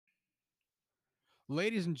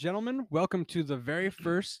Ladies and gentlemen, welcome to the very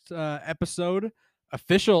first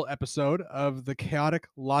official episode of the Chaotic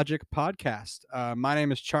Logic podcast. My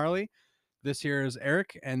name is Charlie. This here is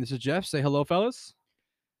Eric, and this is Jeff. Say hello, fellas.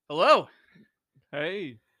 Hello.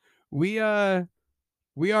 Hey, We uh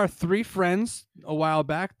we are three friends a while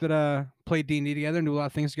back that played D&D together and do a lot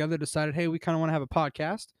of things together. Decided, hey, we kind of want to have a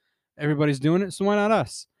podcast. Everybody's doing it, so why not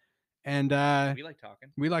us? And We like talking.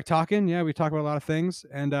 we like talking. Yeah, we talk about a lot of things,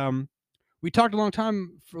 and we talked a long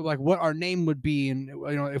time for like what our name would be, and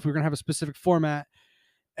if we were gonna have a specific format.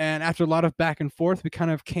 And after a lot of back and forth, we kind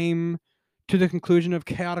of came to the conclusion of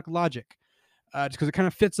Chaotic Logic, just because it kind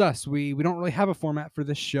of fits us. We don't really have a format for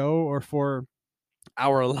this show or for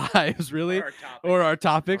our lives, really, or our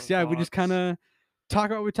topics. Our Yeah, we just thoughts. kind of talk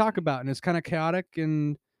about what we talk about, and it's kind of chaotic,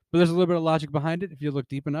 but there's a little bit of logic behind it. If you look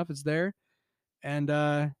deep enough, it's there.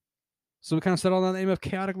 And so we kind of settled on the name of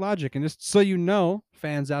Chaotic Logic. And just so you know,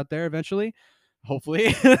 fans out there, eventually, hopefully,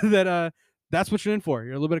 that that's what you're in for.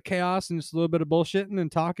 You're a little bit of chaos and just a little bit of bullshitting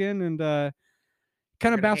and talking and kind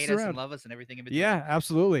You're of gonna bounces hate us around. and love us and everything in between. Yeah,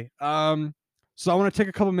 absolutely. So I want to take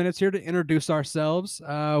a couple minutes here to introduce ourselves.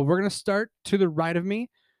 We're gonna start to the right of me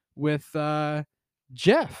with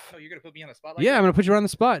Jeff. Oh, you're gonna put me on the spot like Yeah, that? I'm gonna put you on the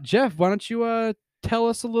spot. Jeff, why don't you tell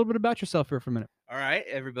us a little bit about yourself here for a minute? All right,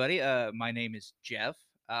 everybody. My name is Jeff.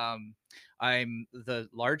 I'm the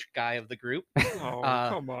large guy of the group. oh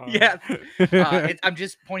come on. Yeah. I'm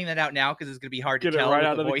just pointing that out now because it's gonna be hard to Get it tell right with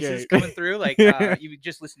out the of the voices gate. coming through. Like you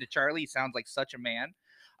just listen to Charlie. He sounds like such a man.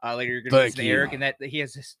 Later you're gonna Thank listen to you. Eric, and that he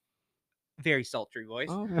has this very sultry voice.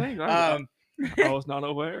 Oh, thanks. Um, I was not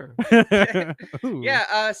aware. Ooh.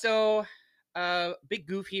 yeah. So big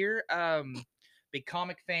goof here. Big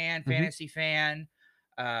comic fan, Mhm. fantasy fan.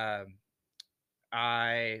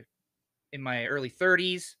 I in my early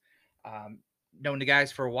 30s. Known the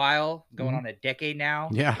guys for a while, going Mhm. on a decade now.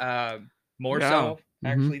 Yeah. More Yeah. so Mhm.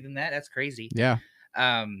 actually than that. That's crazy. Yeah.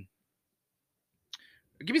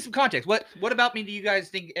 Give me some context. What about me do you guys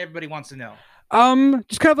think everybody wants to know?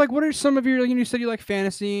 Just kind of like, what are some of your? You said you like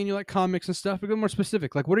fantasy and you like comics and stuff. But get more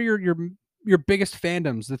specific. Like, what are your biggest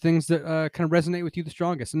fandoms? The things that kind of resonate with you the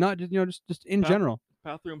strongest, and not just in That- general.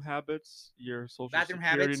 Bathroom habits, your social Bathroom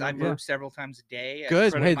security habits. I number, burp several times a day.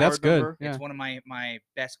 Good. credit Hey, that's card good. number. Yeah. It's one of my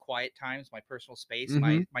best quiet times, my personal space,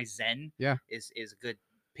 Mhm. my zen. Yeah. is a good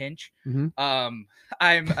pinch. Mhm.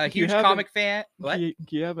 I'm a huge haven't- comic fan. What?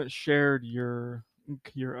 You haven't shared your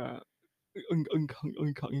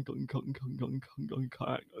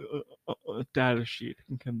data sheet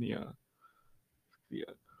in the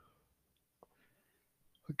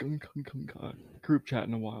group chat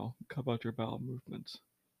in a while about your bowel movements.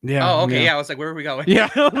 Yeah. Oh, okay. Yeah. I was like, where are we going? Yeah.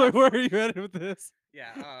 Like, where are you headed with this?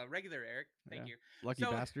 Yeah. Regular Eric. Thank Yeah. you. Lucky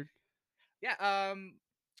So- bastard. Yeah.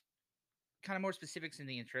 Kind of more specifics in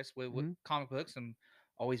the interest with Mhm. comic books. I'm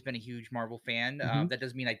always been a huge Marvel fan. Mhm. That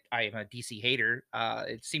doesn't mean I am a DC hater.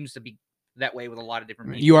 It seems to be that way with a lot of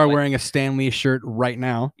different people. You are but- wearing a Stan Lee shirt right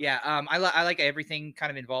now. Yeah. I like everything kind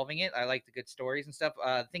of involving it. I like the good stories and stuff.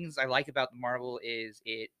 Things I like about the Marvel is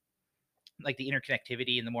it like the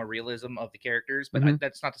interconnectivity and the more realism of the characters. But Mhm.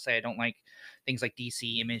 that's not to say I don't like things like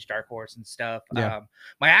DC, Image, Dark Horse, and stuff. Yeah.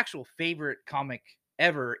 My actual favorite comic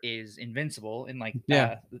ever is Invincible, and like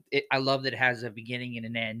Yeah. I love that it has a beginning and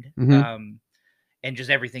an end. Mhm. And just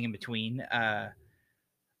everything in between.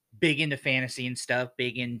 Big into fantasy and stuff.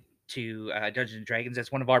 Big into Dungeons and Dragons.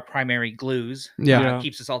 That's one of our primary glues. Yeah.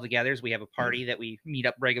 Keeps us all together. Is we have a party that we meet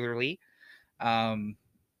up regularly.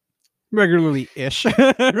 Regularly ish.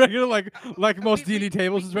 Regular like most We- D&D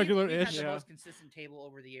tables is we've regular had ish. the Yeah. most consistent table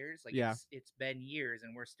over the years. Like Yeah. it's been years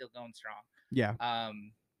and we're still going strong. Yeah.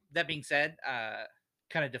 That being said,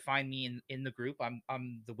 kind of define me in the group.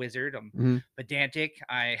 I'm the wizard. I'm Mhm. pedantic.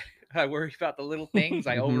 I worry about the little things.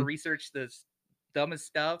 I Mhm. over research the dumbest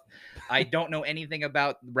stuff. I don't know anything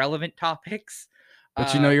about relevant topics.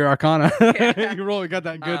 But you know your Arcana. yeah. You got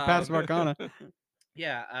that good passive Arcana.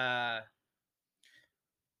 Yeah.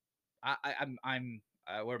 I'm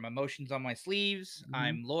I wear my emotions on my sleeves. Mhm.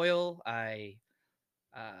 I'm loyal. I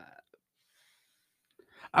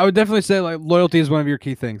would definitely say like loyalty is one of your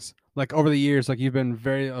key things. Like over the years, like you've been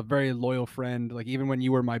a very loyal friend. Like even when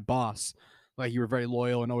you were my boss, like you were very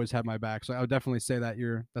loyal and always had my back. So I would definitely say that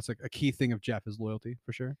that's like a key thing of Jeff is loyalty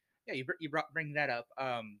for sure. Yeah, bring that up.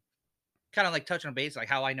 Kind of like touching on base, like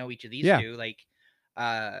how I know each of these Yeah. two. Like,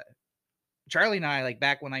 Charlie and I, like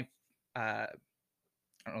back when I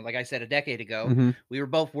don't know, like I said a decade ago, Mhm. we were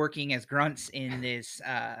both working as grunts in this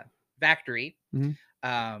factory. Mhm.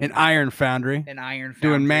 An An iron foundry, iron foundry,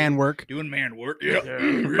 doing man work. doing man work. Yeah,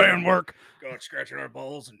 Man work. God, scratching our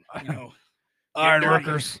balls and Iron dirty.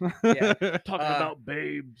 workers. Yeah. Talking about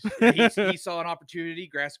babes. he saw an opportunity,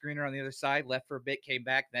 grass greener on the other side, left for a bit, came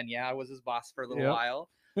back. Then I was his boss for a little Yep. while.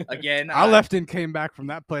 Again, I left and came back from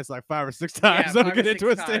that place like 5 or 6 times. Yeah, Don't 5 or get it 6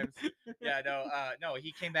 twisted. times. Yeah, no,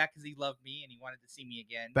 he came back because he loved me and he wanted to see me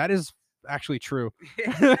again. That is actually true.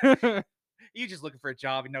 You just looking for a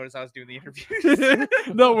job and noticed I was doing the interviews.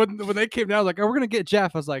 No, when they came down, like, oh, we're gonna get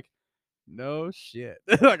Jeff. I was like, no shit.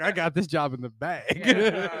 Like, I got this job in the bag.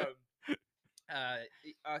 Yeah,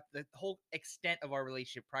 the whole extent of our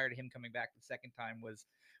relationship prior to him coming back the second time was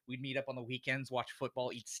we'd meet up on the weekends, watch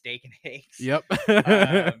football, eat steak and eggs. Yep.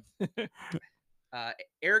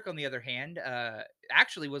 Eric, on the other hand,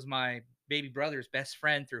 actually was my baby brother's best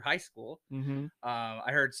friend through high school. Mm-hmm.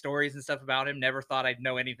 I heard stories and stuff about him. Never thought I'd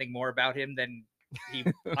know anything more about him than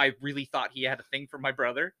I really thought he had a thing for my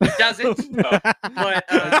brother. He doesn't. No, But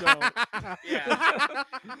I yeah.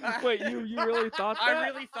 Wait, you really thought that? I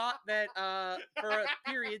really thought that for a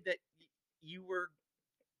period that you were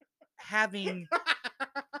having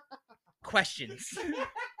questions.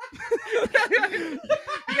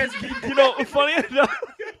 Because You know, funny enough,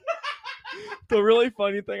 the really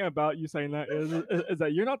funny thing about you saying that is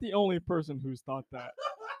that you're not the only person who's thought that.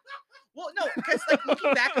 well, no, because like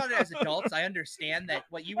looking back on it as adults, I understand that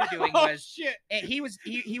what you were doing was shit. and he was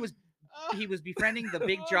befriending the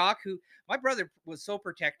big jock who my brother was so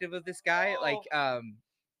protective of this guy. Like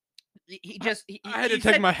he I had to he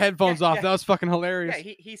take said- my headphones off. yeah. That was fucking hilarious.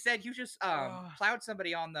 Yeah, he said you just plowed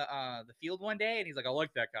somebody on the field one day, and he's like, I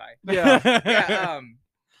like that guy. Yeah. Yeah,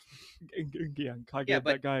 Yeah, I Yeah, gave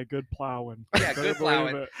but- that guy a good plowing. Yeah, Better good believe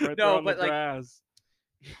plowing. it, right No, there on but, the like, grass.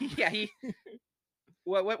 yeah.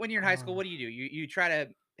 When you're in high school, what do? You try to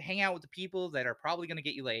hang out with the people that are probably going to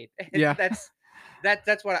get you laid. And Yeah.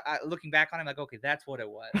 that's what looking back on, I'm like, okay, that's what it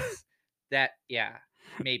was.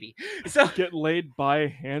 Maybe. So Get laid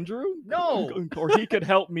by Andrew? No. Or he could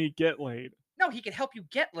help me get laid. no, he could help you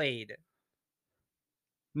get laid.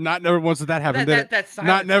 Not never once did that happen, did it? That's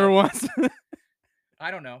Not never once. I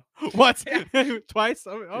don't know. What? Yeah. Twice?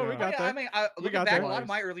 Oh, we Yeah. got Yeah, there. I mean, looking got back, there. a lot of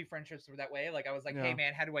my early friendships were that way. Like I was like, hey Yeah.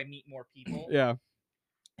 man, how do I meet more people? Yeah.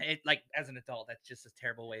 It, like as an adult, that's just a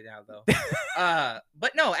terrible way now though.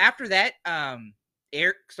 But no, after that,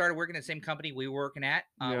 Eric started working at the same company we were working at.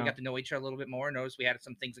 We Yeah. got to know each other a little bit more. Noticed we had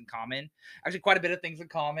some things in common. Actually, quite a bit of things in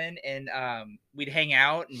common, and we'd hang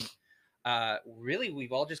out. And really,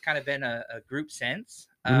 we've all just kind of been a group since.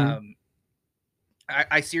 Mhm.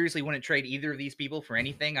 I seriously wouldn't trade either of these people for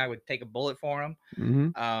anything. I would take a bullet for them.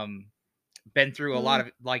 Mm-hmm. Been through a lot of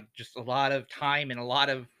just a lot of time and a lot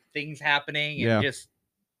of things happening, and Yeah. just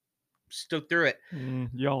stood through it.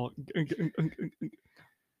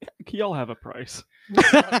 Y'all have a price.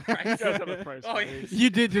 Price. You guys have a price. Oh, for yeah. these. You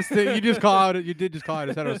did just call out his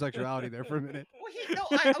heterosexuality there for a minute.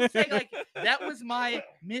 Well, I was saying like that was my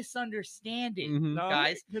misunderstanding, Mhm. No,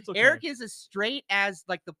 guys. it's okay. Eric is as straight as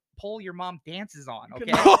like the pole your mom dances on.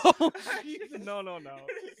 Okay. No.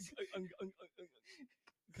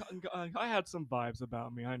 I had some vibes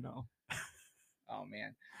about me. I know. Oh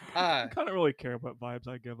man. I kind of really care what vibes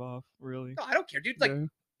I give off. Really. No, I don't care, dude. Like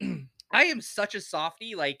Yeah. I am such a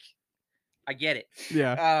softie. Like I get it.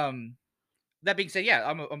 Yeah. That being said, yeah,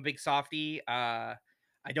 I'm a big softie.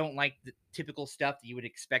 I don't like the typical stuff that you would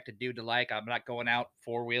expect a dude to like. I'm not going out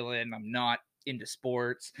four wheeling. I'm not into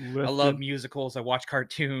sports. I love Lifted. musicals. I watch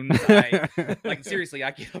cartoons. I like seriously.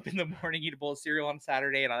 I get up in the morning, eat a bowl of cereal on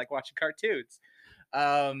Saturday, and I like watching cartoons.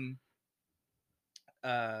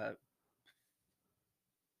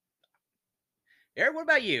 Eric, what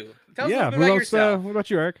about you? Tell us a Yeah. little bit about yourself. What about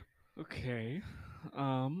you, Eric? Okay.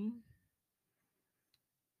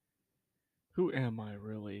 Who am I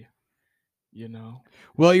really? You know.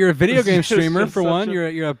 Well, you're a video This game is streamer just for such one. a-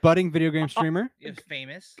 You're a budding video game streamer. You're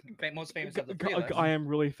famous, most famous of the three of us. I am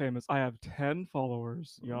really famous. I have 10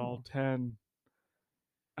 followers, y'all. Ooh. 10.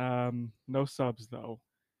 No subs though.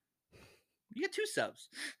 You get 2 subs.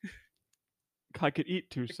 I could eat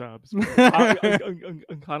 2 subs. I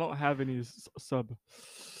don't have any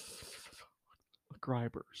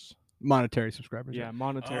subscribers. Monetary subscribers. Yeah,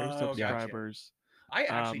 monetary Oh, gotcha. subscribers. I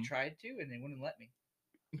actually Um, tried to, and they wouldn't let me.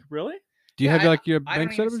 Really? Do you Yeah, have like your I don't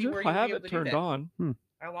bank even set up? see Jeff? where you I would be have able it to do turned that. on.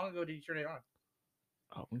 How long ago did you turn it on?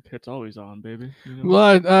 Oh, it's always on, baby. You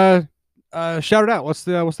know? Well, shout it out. What's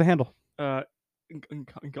the handle?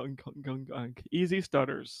 Easy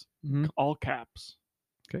Stutters, Mhm. all caps,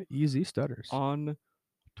 Okay, Easy Stutters. on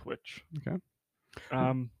Twitch. Okay.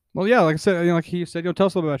 Well, yeah, like I said, like he said, tell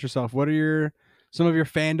us a little about yourself. What are some of your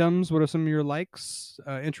fandoms? What are some of your likes,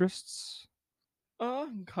 interests?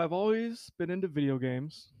 I've always been into video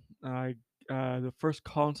games. The first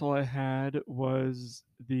console I had was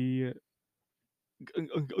the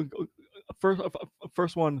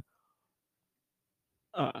first one.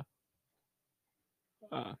 That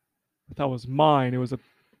was mine. It was a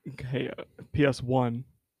PS1.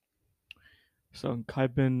 So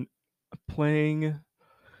I've been playing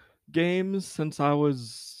games since I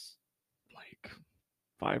was like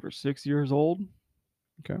 5 or 6 years old.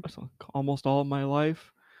 Okay. So almost all of my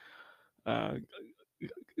life. I'm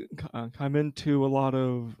into a lot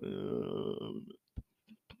of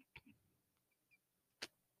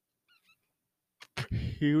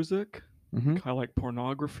music. Mm-hmm. I like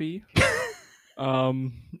pornography.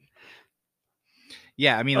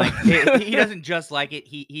 Yeah, I mean, like he doesn't just like it.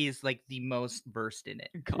 He is like the most versed in it.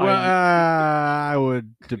 Well, I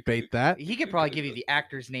would debate that. He could probably give you the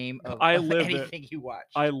actor's name of, I of live it. anything you watch.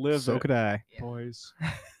 I live So it, could I. Yeah. boys.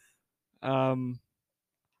 I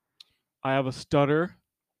have a stutter.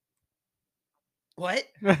 What?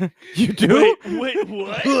 You do? Wait,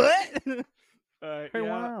 what? What? Hey, Hey,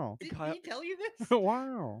 wow. Did he tell you this?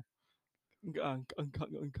 Wow. I've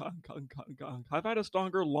had a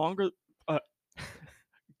longer.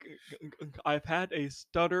 I've had a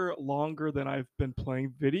stutter longer than I've been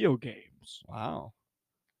playing video games. Wow.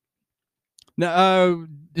 Now,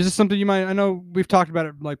 is this something you might? I know we've talked about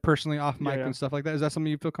it like personally off mic Yeah. and stuff like that. Is that something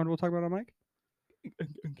you feel comfortable talking about on mic?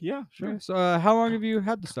 Yeah, sure. Okay, so, how long have you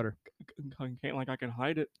had the stutter? Can't like I can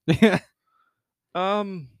hide it. Yeah.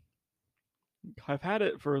 I've had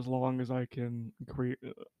it for as long as I can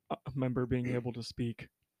remember being able to speak.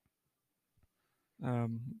 I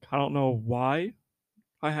don't know why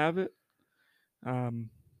I have it.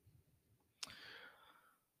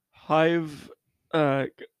 I've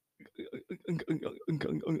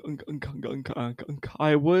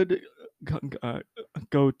I would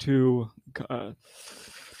go to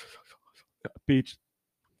beach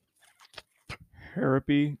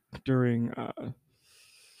therapy during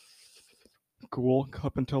school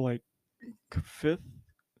up until like 5th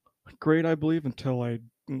grade, I believe, until I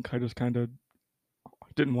just kind of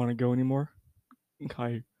didn't want to go anymore.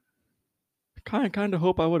 I kind of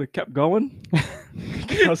hope I would have kept going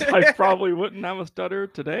because I probably wouldn't have a stutter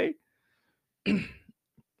today.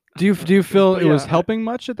 Do you feel But it was yeah, helping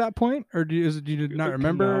much at that point, or do you not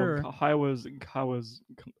remember? No, or- I was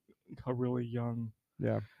a really young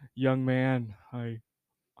man. I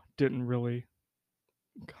didn't really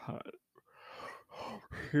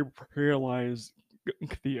realize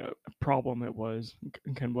the problem it was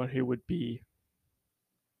and what it would be.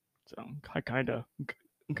 So I kind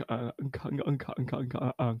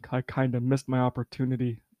of missed my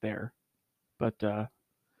opportunity there, but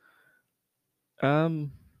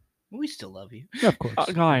We still love you. Yeah, of course.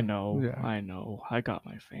 I know, Yeah. I know, I got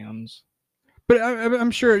my fans. But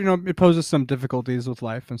I'm sure it poses some difficulties with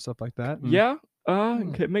life and stuff like that. and- Yeah,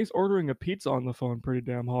 it makes ordering a pizza on the phone pretty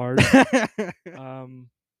damn hard.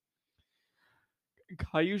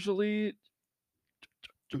 I usually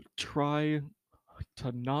try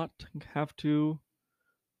to not have to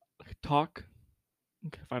talk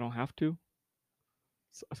if I don't have to.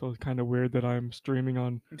 So it's kind of weird that I'm streaming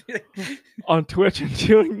on Twitch and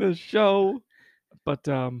doing this show, but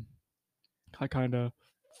I kind of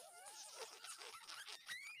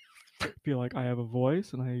feel like I have a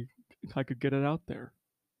voice and I could get it out there.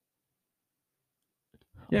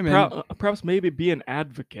 Yeah, man. Perhaps maybe be an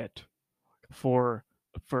advocate for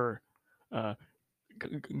her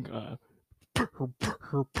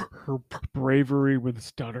bravery with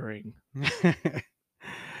stuttering.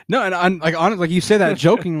 No, and I'm like honestly, like you say that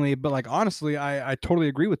jokingly, but like honestly, I totally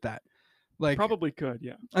agree with that. Like, Probably could,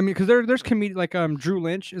 yeah. I mean, because there's comedian like Drew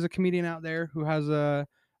Lynch is a comedian out there who has a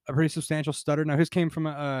pretty substantial stutter. Now his came from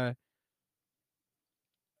an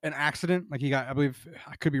accident. Like he got, I believe,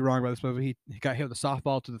 I could be wrong about this, but he got hit with a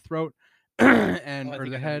softball to the throat and Oh, I or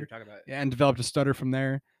think the I know what head, you're talking about. and developed a stutter from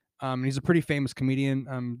there. And he's a pretty famous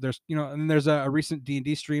comedian. There's and there's a recent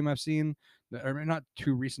D&D stream I've seen, or not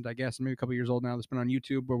too recent, I guess, maybe a couple years old now. That's been on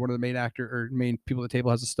YouTube where one of the main people at the table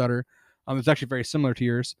has a stutter. It's actually very similar to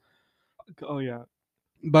yours. Oh yeah.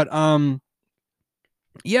 But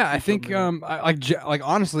yeah, I You showed think me that. like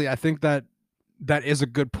honestly, I think that is a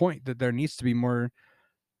good point, that there needs to be more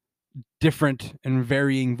different and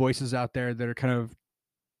varying voices out there that are kind of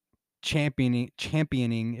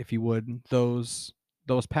championing, if you would, those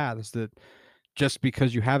paths. That just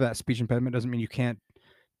because you have that speech impediment doesn't mean you can't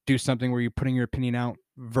do something where you're putting your opinion out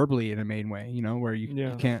verbally in a main way, where you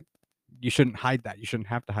shouldn't hide that. You shouldn't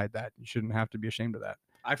have to hide that. You shouldn't have to be ashamed of that.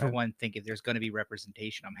 I, for one, think if there's going to be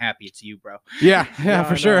representation, I'm happy it's you, bro. Yeah, Yeah,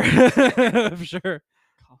 for I sure. know. For sure.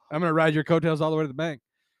 I'm gonna ride your coattails all the way to the bank.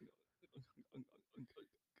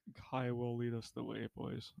 Kai will lead us the way,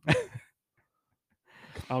 boys.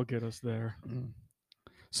 I'll get us there.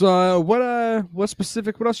 So what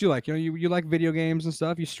specific? What else you like? You know, you like video games and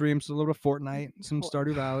stuff. You stream a little bit of Fortnite, some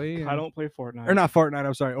Stardew Valley. I don't play Fortnite. Or not Fortnite.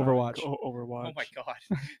 I'm sorry, Overwatch. Overwatch. Oh my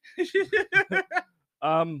god.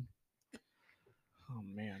 Oh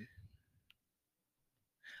man.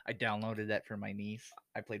 I downloaded that for my niece.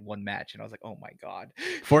 I played one match and I was like, "Oh my god."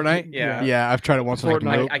 Fortnite. Yeah. Yeah, I've tried it once. Fortnite.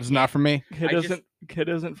 Like, nope, I it's not can't- for me. Kid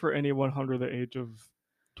isn't for anyone under the age of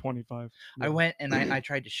 25. I No. went and I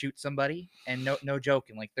tried to shoot somebody, and no joke,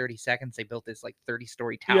 in like 30 seconds they built this like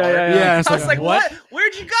 30-story tower. Yeah, it's I was like, what?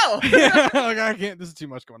 Where'd you go? Yeah, like, I can't. This is too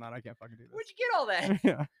much going on. I can't fucking do Where'd you get all that? this.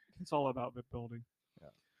 Yeah. It's all about the building.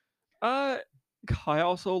 I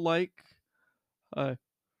also like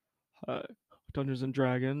Dungeons and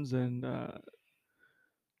Dragons and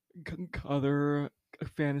other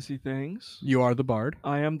fantasy things. You are the bard.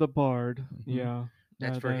 I am the bard. Mhm. Yeah.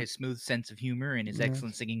 That's for that- his smooth sense of humor and his Yes.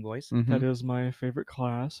 excellent singing voice. Mhm. That is my favorite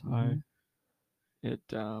class. Mhm.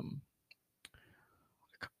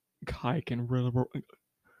 I can really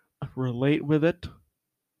relate with it.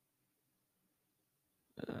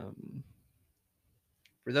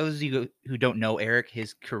 For those of you who don't know Eric,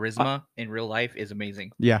 his charisma in real life is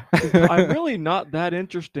amazing. Yeah. I'm really not that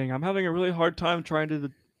interesting. I'm having a really hard time trying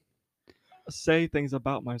to say things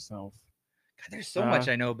about myself. God, there's so much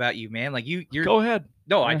I know about you, man. Like you're Go ahead.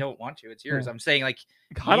 no, I Yeah. don't want to. It's yours. Yeah. I'm saying like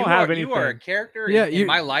I don't have anything. You are a character Yeah, in you-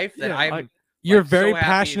 my life that yeah, I'm You're like, very so happy is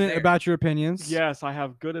passionate there. about your opinions. Yes, I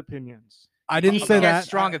have good opinions. I didn't He say has that.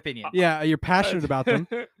 strong opinion, Yeah, you're passionate about them.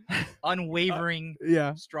 unwavering,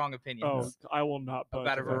 Yeah. strong Oh, opinions I will not budge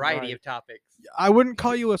about a on that. variety Right. of topics. I wouldn't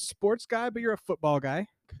call you a sports guy, but you're a football guy.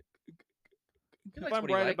 He likes what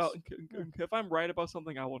he likes. If I'm right about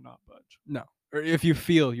something, I will not budge. No. Or if you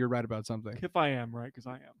feel you're right about something. If I am right, because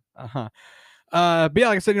I am. Uh-huh. But yeah,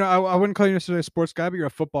 like I said, you know, I wouldn't call you necessarily a sports guy, but you're a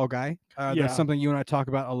football guy. Yeah. That's something you and I talk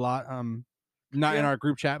about a lot. Not in Yeah. our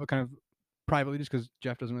group chat, but kind of privately, just because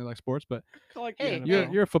Jeff doesn't really like sports. But I like the Hey,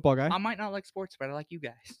 NFL. you're a football guy. I might not like sports, but I like you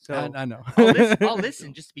guys. So I know. I'll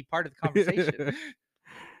listen just to be part of the conversation.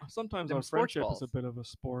 Sometimes Them our sports friendship is a balls. bit of a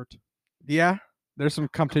sport. Yeah, there's some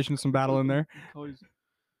competition, some battle in there. Always-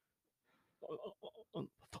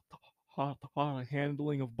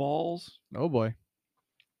 handling of balls. Oh boy.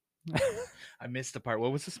 I missed the part.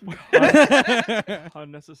 What was the sport?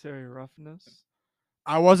 Unnecessary roughness.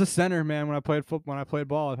 I was a center, man. When I played football, when I played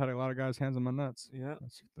ball, I've had a lot of guys' hands on my nuts. Yeah,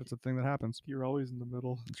 That's a thing that happens. you're always in the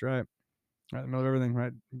middle. That's right. Right in the middle of everything.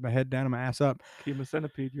 Right, my head down and my ass up. Chemo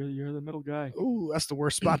centipede. You're the middle guy. Ooh, that's the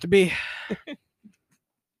worst spot to be.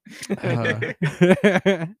 Alright,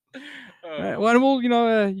 well, you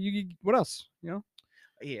know, what else? You know,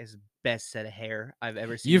 He has the best set of hair I've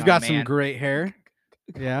ever seen. you've on got a some man. great hair.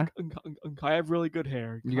 Yeah, I have really good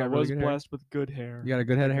hair. You got I really was good hair? blessed with good hair. you got a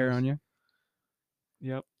good head of hair Yes. on you.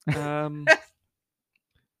 Yep.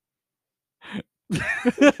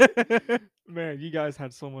 Man, you guys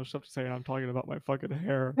had so much stuff to say, and I'm talking about my fucking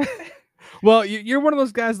hair. Well, you're one of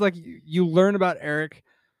those guys like you learn about Eric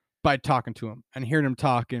by talking to him and hearing him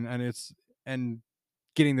talk and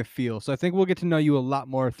getting the feel. So I think we'll get to know you a lot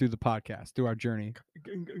more through the podcast, through our journey.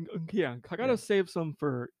 Yeah, I gotta save some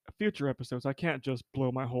for future episodes. I can't just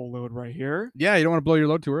blow my whole load right here. Yeah, you don't want to blow your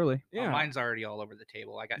load too early. Oh, Yeah, mine's already all over the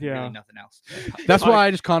table. I got Yeah. really nothing else. That's why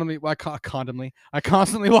I just I constantly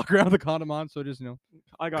walk around with a condom on, so it just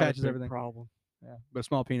I got catches a big everything. problem. yeah, but a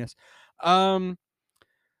small penis.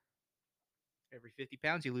 Every 50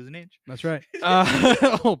 pounds, you lose an inch. That's right.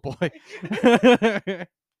 Oh boy,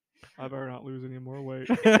 I better not lose any more weight.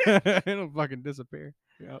 it'll fucking disappear.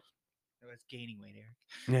 Yep. No, that's gaining weight, Eric.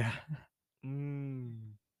 Yeah, Mm.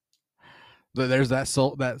 there's that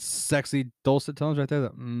sexy dulcet tones right there.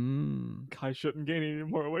 I shouldn't gain any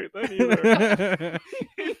more weight then either.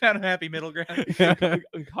 You found a happy middle ground. I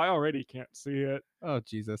already can't see it. Oh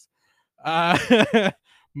Jesus.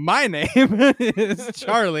 My name is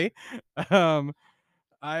Charlie. I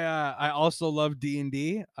also love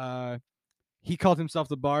D&D. He called himself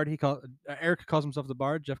the bard. Eric calls himself the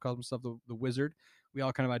bard. Jeff calls himself the wizard. We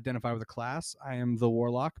all kind of identify with a class. I am the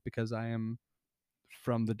warlock because I am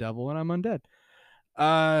from the devil and I'm undead.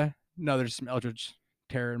 No, there's some eldritch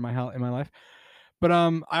terror in my life. But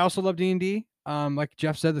I also love D&D. Like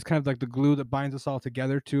Jeff said, that's kind of like the glue that binds us all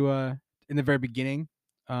together to in the very beginning.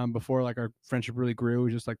 Before like our friendship really grew,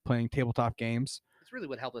 just like playing tabletop games. It's really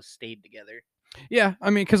what helped us stay together. Yeah, I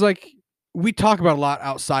mean, because like we talk about a lot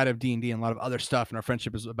outside of D&D and a lot of other stuff, and our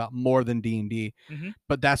friendship is about more than D&D. Mhm.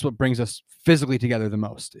 But that's what brings us physically together the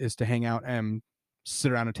most, is to hang out and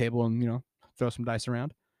sit around a table and throw some dice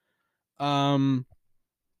around.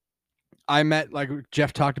 I met, like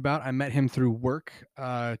Jeff talked about, I met him through work.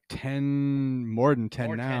 More than 10 More than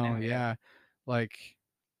 10 now. now, yeah. Yeah, like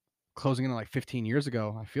closing in on like 15 years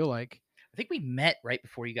ago. I feel like. I think we met right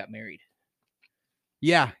before you got married.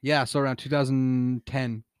 Yeah. So around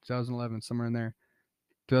 2010, 2011, somewhere in there.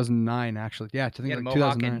 2009, actually. Yeah, I think You had a like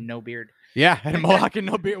mohawk 2009. and no beard. Yeah, I had a mohawk and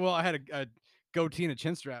no beard. Well, I had a goatee and a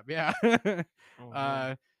chin strap. Yeah. Oh,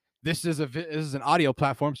 man. This is an audio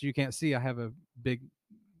platform, so you can't see. I have a big,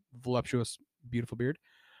 voluptuous, beautiful beard.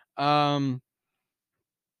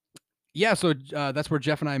 Yeah, so that's where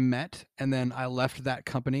Jeff and I met, and then I left that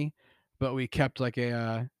company, but we kept like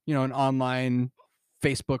a an online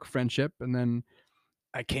Facebook friendship, and then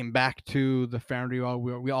I came back to the foundry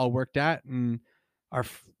we all worked at, and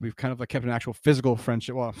we've kind of like kept an actual physical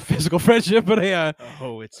friendship. Well, physical friendship, but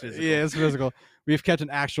Oh, it's physical. yeah, it's physical. We've kept an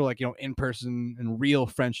actual like in person and real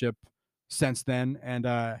friendship since then, and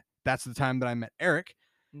that's the time that I met Eric,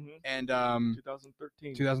 and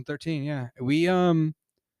 2013. 2013. Yeah, we were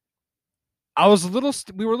a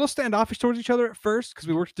little standoffish towards each other at first because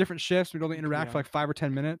we worked different shifts. We'd only interact for like 5 or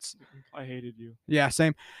 10 minutes. I hated you. Yeah,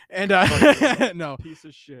 same. And no, Piece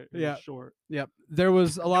of shit. Yeah. Short. yep. There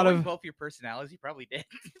was a lot Knowing of both your personalities, you probably did.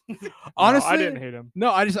 honestly. No, I didn't hate him.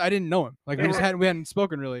 No, I didn't know him. Like There we hadn't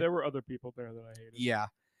spoken really. There were other people there that I hated. Yeah,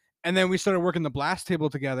 and then we started working the blast table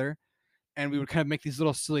together, and we would kind of make these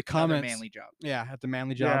little silly Another comments. manly job. Yeah, at the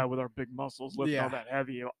manly job. Yeah, with our big muscles lifting Yeah. all that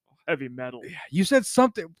heavy metal. Yeah, you said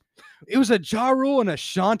something. It was a Ja Rule and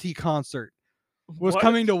Ashanti concert was What?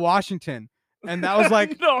 coming to Washington, and that was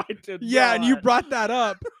like, no, I did. yeah, and you not. brought that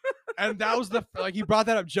up, and that was you brought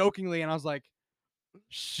that up jokingly, and I was like,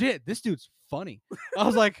 shit, this dude's funny. I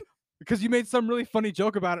was like, because you made some really funny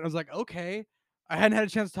joke about it. And I was like, okay, I hadn't had a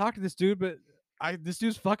chance to talk to this dude, but this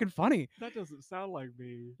dude's fucking funny. That doesn't sound like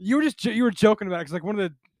me. You were joking about it because like one of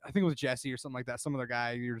the, I think it was Jesse or something like that. Some other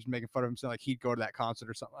guy, you were just making fun of him, saying like he'd go to that concert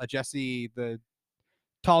or something. Jesse, the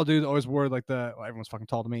tall dude that always wore like everyone's fucking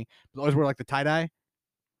tall to me, but always wore like the tie dye.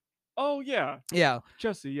 Oh yeah, Yeah,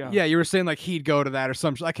 Jesse. Yeah. yeah. You were saying like he'd go to that or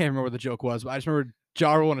something. I can't remember what the joke was, but I just remember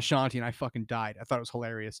Ja Rule and Ashanti, and I fucking died. I thought it was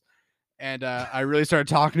hilarious, and I really started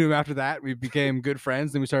talking to him after that. We became good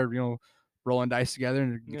friends. Then we started rolling dice together,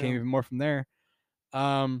 and it became Yeah. even more from there.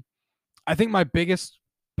 I think my biggest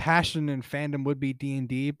passion and fandom would be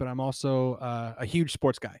D&D, but I'm also a huge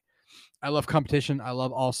sports guy. I love competition. I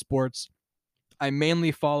love all sports. I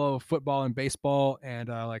mainly follow football and baseball and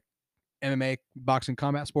like MMA, boxing,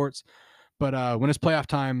 combat sports. But when it's playoff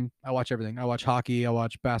time, I watch everything. I watch hockey. I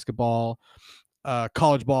watch basketball,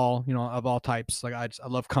 college ball, of all types. Like I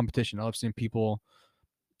love competition. I love seeing people.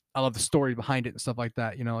 I love the story behind it and stuff like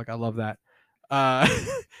that. Like I love that.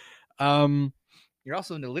 You're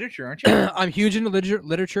also into literature, aren't you? I'm huge into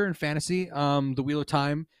literature and fantasy. The Wheel of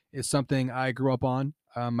Time is something I grew up on.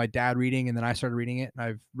 My dad reading, and then I started reading it, and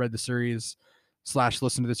I've read the series /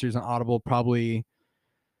 listened to the series on Audible probably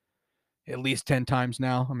at least 10 times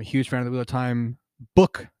now. I'm a huge fan of the Wheel of Time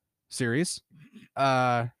book series,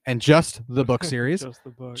 and just the book series, Just the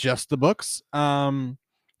book. just the books. I Is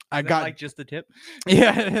that got like just the tip.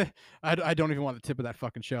 yeah. I don't even want the tip of that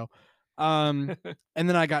fucking show. And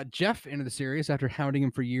then I got Jeff into the series after hounding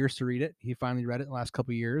him for years to read it. He finally read it in the last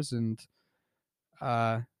couple of years, and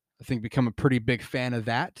I think become a pretty big fan of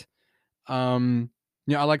that. I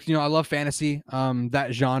love fantasy, that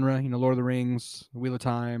genre, Lord of the Rings, Wheel of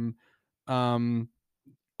Time,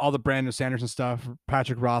 all the Brandon Sanderson stuff,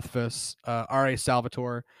 Patrick Rothfuss, R.A.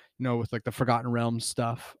 Salvatore, with like the Forgotten Realms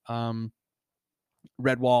stuff,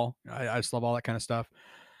 Redwall. I just love all that kind of stuff.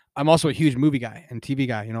 I'm also a huge movie guy and TV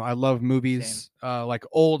guy. I love movies, like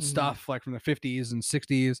old stuff, like from the 50s and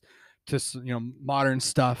 60s to, modern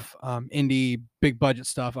stuff, indie, big budget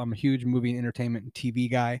stuff. I'm a huge movie and entertainment and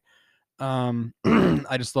TV guy.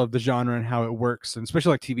 I just love the genre and how it works, and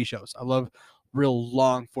especially like TV shows. I love real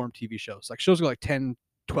long form TV shows. Like shows go like 10,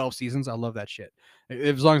 12 seasons. I love that shit.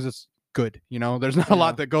 As long as it's good, there's not a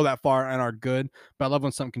lot that go that far and are good, but I love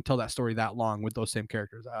when something can tell that story that long with those same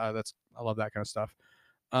characters. I love that kind of stuff.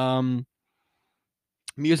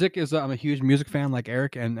 Music is I'm a huge music fan like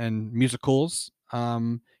Eric, and musicals.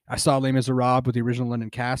 I saw Les Miserables with the original London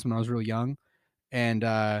cast when I was really young, and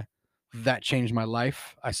that changed my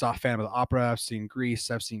life. I saw Phantom of the Opera. I've seen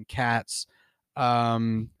Grease. I've seen Cats,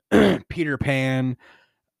 Peter Pan,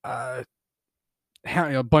 a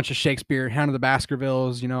bunch of Shakespeare, Hound of the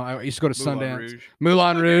Baskervilles. I used to go to Sundance,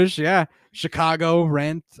 Moulin Rouge, yeah, Chicago,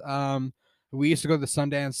 Rent. We used to go to the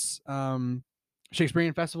Sundance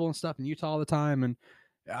Shakespearean Festival and stuff in Utah all the time, and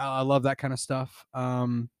I love that kind of stuff.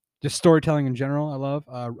 Just storytelling in general, I love.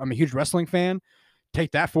 I'm a huge wrestling fan.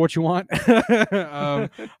 Take that for what you want.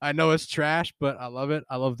 I know it's trash, but I love it.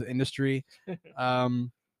 I love the industry. The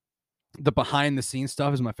behind the scenes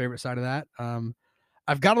stuff is my favorite side of that.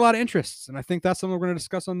 I've got a lot of interests, and I think that's something we're going to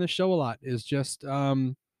discuss on this show a lot. Is just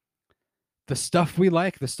the stuff we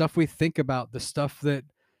like, the stuff we think about, the stuff that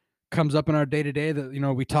comes up in our day to day that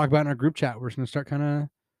we talk about in our group chat. We're just going to start kind of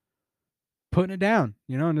putting it down,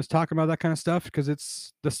 and just talking about that kind of stuff because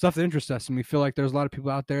it's the stuff that interests us, and we feel like there's a lot of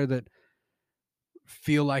people out there that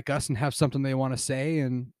feel like us and have something they want to say,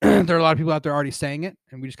 and there are a lot of people out there already saying it,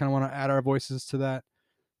 and we just kind of want to add our voices to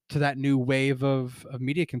that new wave of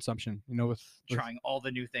media consumption, with Trying all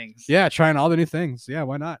the new things. yeah, trying all the new things. Yeah,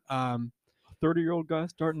 why not? 30-year-old guy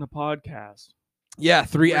starting a podcast. Yeah,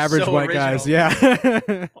 3 We're average so white guys. original.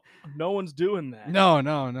 Yeah. No one's doing that. No.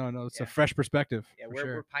 It's a Yeah. fresh perspective. Yeah, for we're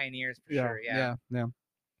sure. pioneers for Yeah. sure. Yeah.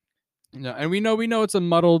 Yeah, and we know it's a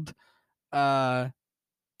muddled,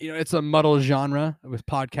 it's a muddled genre with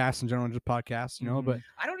podcasts in general, just podcasts, but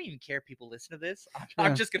I don't even care if people listen to this. Yeah.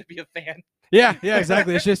 I'm just gonna be a fan. yeah,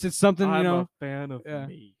 exactly. It's something, I'm a fan of yeah.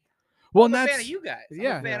 me. well, I'm and a that's fan of you guys. I'm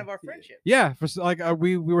yeah. a fan of our friendship. Yeah,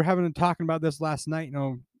 we were talking about this last night,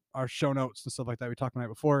 our show notes and stuff like that. We talked the night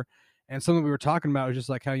before, and something we were talking about was just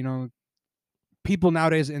like how people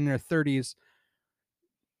nowadays in their 30s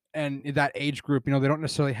and in that age group, they don't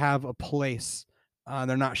necessarily have a place.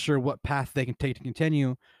 They're not sure what path they can take to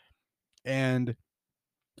continue, and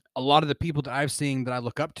a lot of the people that I've seen that I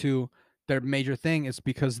look up to, their major thing is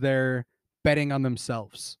because they're betting on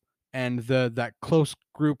themselves and that close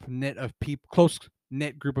knit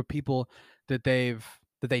group of people that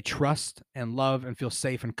they trust and love and feel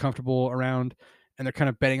safe and comfortable around, and they're kind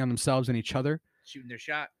of betting on themselves and each other. Shooting their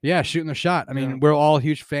shot. Yeah, shooting their shot. I mean, Yeah. we're all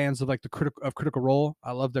huge fans of like Critical Role.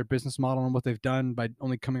 I love their business model and what they've done by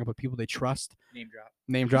only coming up with people they trust. Name drop.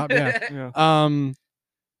 Name drop, yeah. Yeah.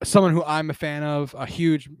 Someone who I'm a fan of, a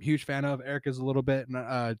huge fan of. Eric is a little bit,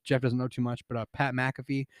 and Jeff doesn't know too much, but Pat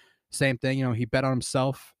McAfee, same thing. He bet on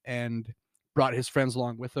himself and brought his friends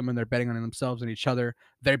along with him, and they're betting on themselves and each other.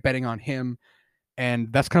 They're betting on him,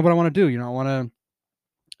 and that's kind of what I want to do. I want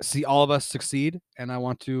to see all of us succeed, and I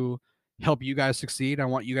want to help you guys succeed. I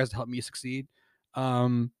want you guys to help me succeed.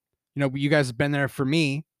 You guys have been there for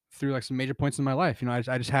me through like some major points in my life.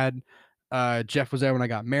 I just had Jeff was there when I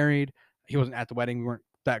got married. He wasn't at the wedding. We weren't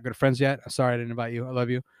that good of friends yet. Sorry I didn't invite you. I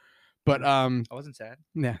love you. But I wasn't sad.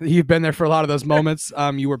 yeah, you've been there for a lot of those moments.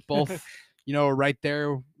 You were both right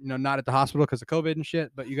there, not at the hospital because of COVID and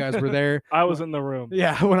shit, but you guys were there. I was in the room.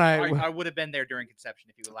 Yeah, when I would have been there during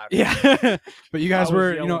conception if you allowed me. yeah, but you guys I was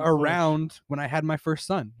were yelling push. around when I had my first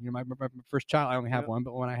son. My first child. I only have Yep. one,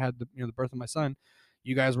 but when I had the birth of my son,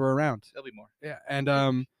 you guys were around. There'll be more. Yeah,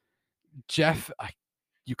 and Jeff,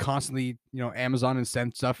 you constantly Amazon and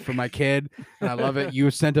send stuff for my kid, and I love it.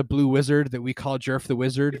 You sent a blue wizard that we call Jerf the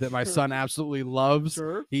Wizard that my son absolutely loves.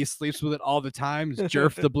 Sure. He sleeps with it all the time. It's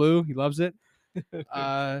Jerf the Blue. He loves it.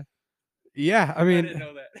 Yeah, I I mean, didn't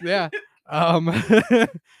know that. yeah.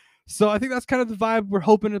 So I think that's kind of the vibe we're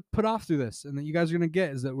hoping to put off through this, and that you guys are gonna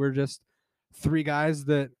get is that we're just 3 guys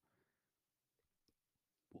that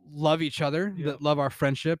love each other, Yeah. that love our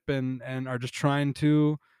friendship, and are just trying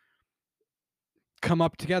to come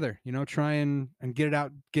up together. Try and get it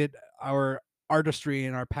out, get our artistry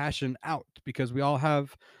and our passion out, because we all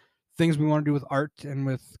have things we want to do with art and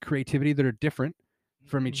with creativity that are different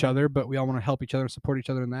from each Mhm. other, but we all want to help each other and support each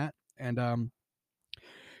other in that. And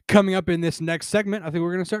coming up in this next segment, I think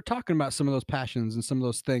we're going to start talking about some of those passions and some of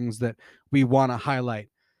those things that we want to highlight.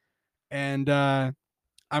 And I'm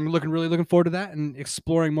really looking forward to that and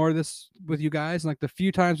exploring more of this with you guys. And like the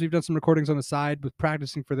few times we've done some recordings on the side with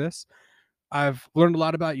practicing for this, I've learned a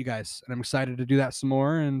lot about you guys, and I'm excited to do that some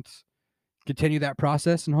more and continue that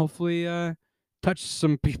process, and hopefully touch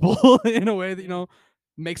some people in a way that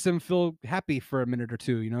makes them feel happy for a minute or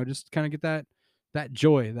two. Just kind of get that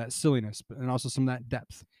joy, that silliness, and also some of that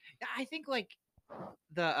depth. Yeah, I think like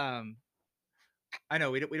the I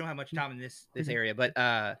know we don't have much time in this area, but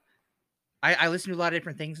I listen to a lot of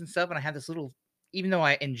different things and stuff, and I have this little, even though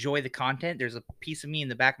I enjoy the content, there's a piece of me in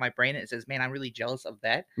the back of my brain that says, man, I'm really jealous of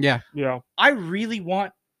that. Yeah. Yeah. I really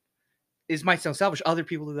want, this might sound selfish, other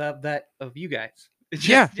people to have that of you guys. It's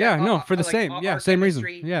Yeah. just- No, for the like, same. our Yeah. Same reason.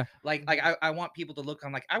 chemistry, Yeah. Like I want people to look,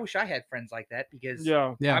 I'm like, I wish I had friends like that, because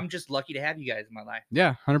Yeah. Yeah. I'm just lucky to have you guys in my life.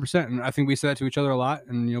 Yeah. 100%. And I think we say that to each other a lot.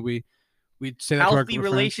 And, we say that to our Healthy group of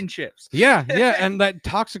friends. relationships. Yeah. And that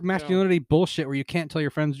toxic masculinity bullshit where you can't tell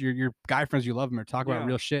your friends, your guy friends, you love them, or talk about Yeah.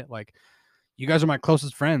 real shit. Like, you guys are my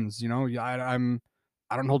closest friends. I don't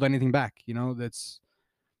hold anything back.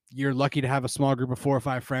 You're lucky to have a small group of 4 or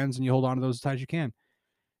 5 friends, and you hold on to those as tight as you can.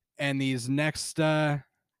 And these next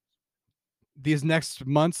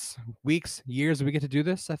months, weeks, years, we get to do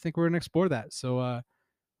this, I think we're gonna explore that. So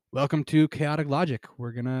welcome to Chaotic Logic.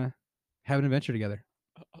 We're gonna have an adventure together.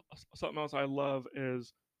 something else I love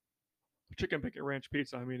is chicken bacon ranch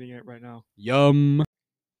pizza. I'm eating it right now. Yum.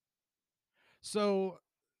 So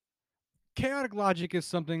chaotic logic is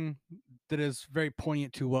something that is very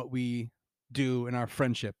poignant to what we do in our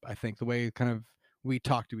friendship. I think the way kind of we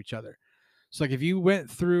talk to each other. So like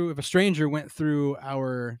if a stranger went through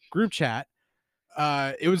our group chat,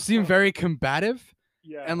 it would seem very combative.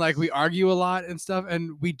 Yeah. And like we argue a lot and stuff,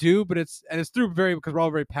 and we do, but it's through because we're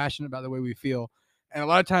all very passionate about the way we feel, and a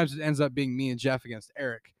lot of times it ends up being me and Jeff against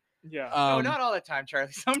Eric. Yeah. No, not all the time,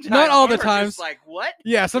 Charlie. Sometimes not all the we're times. just like, what?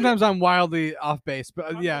 Yeah, sometimes I'm wildly off base, but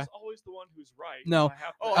I'm yeah. just always the one who's right. No. I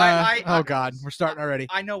have to- Oh, I- Oh God, we're starting already.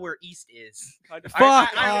 I know where East is.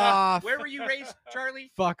 Fuck off. Where were you raised,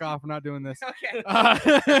 Charlie? Fuck off. We're not doing this. Okay.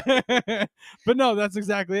 But no, that's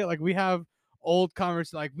exactly it. Like we have old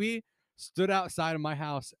conversations. Like we stood outside of my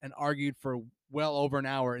house and argued for well over an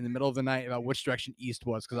hour in the middle of the night about which direction east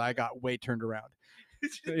was because I got way turned around.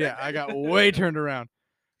 Yeah, I got way turned around.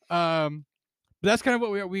 But that's kind of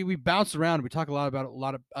what we bounce around. We talk a lot about a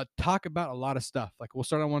lot of stuff. Like we'll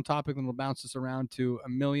start on one topic and we'll bounce this around to a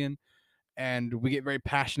million, and we get very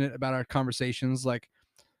passionate about our conversations. Like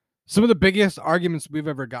some of the biggest arguments we've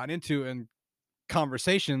ever gotten into in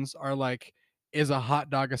conversations are like, is a hot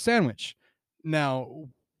dog a sandwich? Now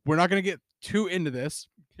we're not going to get too into this.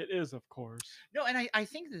 It is, of course. No, and I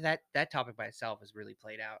think that topic by itself has really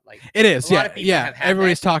played out. Like It is, a lot yeah, of people yeah. have had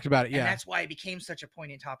Everybody's that, talked about it, and yeah, that's why it became such a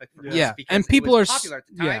poignant topic for us. Yeah, because and it people was are popular at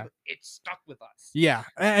the time. yeah. It stuck with us. yeah.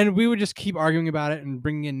 And we would just keep arguing about it and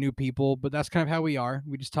bringing in new people. But that's kind of how we are.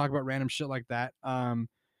 We just talk about random shit like that.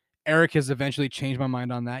 Eric has eventually changed my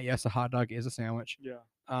mind on that. Yes, a hot dog is a sandwich. Yeah.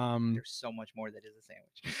 There's so much more that is a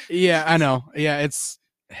sandwich. Yeah, I know. Yeah,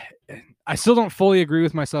 I still don't fully agree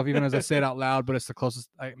with myself even as I say it out loud, but it's the closest.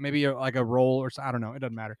 Maybe like a roll or I don't know. It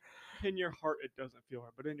doesn't matter. In your heart, it doesn't feel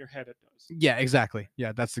right, but in your head, it does. Yeah, exactly.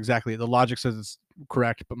 Yeah, that's exactly it. The logic says it's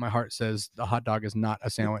correct, but my heart says the hot dog is not a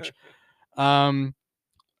sandwich. But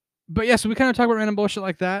yeah, so we kind of talk about random bullshit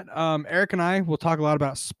like that. Eric and I will talk a lot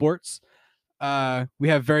about sports. We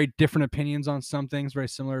have very different opinions on some things, very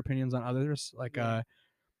similar opinions on others. Like I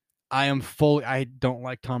don't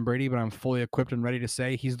like Tom Brady, but I'm fully equipped and ready to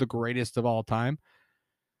say he's the greatest of all time.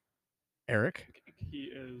 Eric? He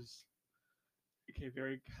is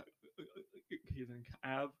he's an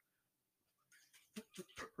average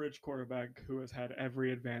quarterback who has had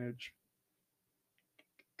every advantage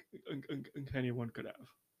anyone could have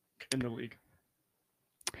in the league.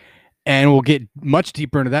 And we'll get much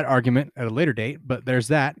deeper into that argument at a later date, but there's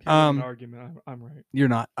that. An argument. I'm right. You're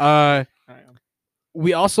not. I am.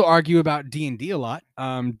 We also argue about D&D a lot.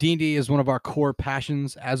 D&D is one of our core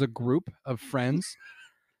passions as a group of friends.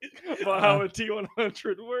 About how a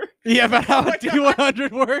D100 works? Yeah, about how a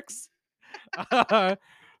D100 works.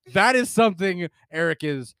 That is something Eric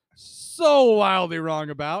is so wildly wrong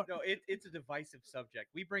about. No, it's a divisive subject.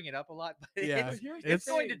 We bring it up a lot, but Yeah, it's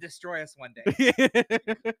going to destroy us one day.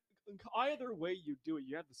 Either way you do it,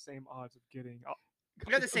 you have the same odds of getting.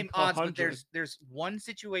 We have the same odds, but 100. there's one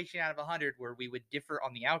situation out of 100 where we would differ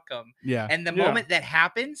on the outcome, Yeah. and the Yeah. moment that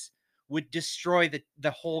happens would destroy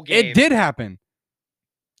the whole game. It did happen.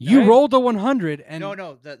 You Hey. rolled a 100 and No,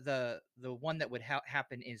 the one that would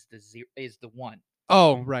happen is the one,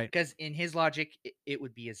 Oh, right. because in his logic it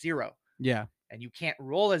would be a 0, Yeah. and you can't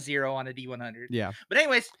roll a 0 on a D100. Yeah. But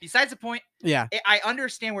anyways, besides the point, Yeah. I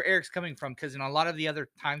understand where Eric's coming from, because in a lot of the other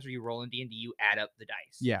times where you roll in D&D, you add up the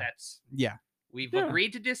dice. Yeah. We've Yeah.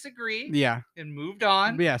 agreed to disagree Yeah. and moved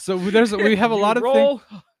on. Yeah. So we have a You lot of things. roll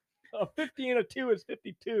a 50 and a 2 is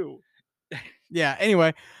 52. Yeah.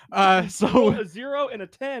 Anyway, You roll so a 0 and a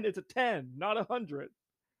 10, it's a 10, not 100.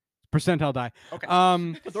 percentile die. Okay.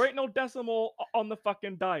 But there ain't no decimal on the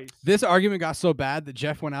fucking dice. This argument got so bad that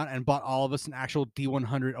Jeff went out and bought all of us an actual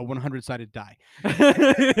D100, a 100-sided die.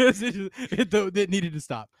 It needed to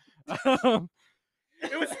stop.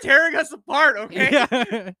 It was tearing us apart, okay?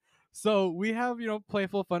 Yeah. So we have,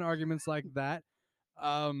 playful, fun arguments like that.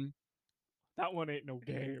 That one ain't no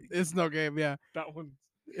game. It's no game, yeah. That one's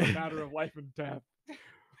a matter of life and death.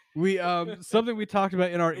 We something we talked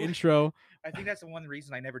about in our intro. I think that's the one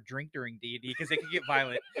reason I never drink during D&D, because it could get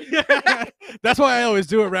violent. That's why I always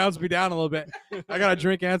do it. Rounds me down a little bit. I gotta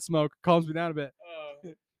drink and smoke. Calms me down a bit.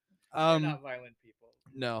 We're not violent people.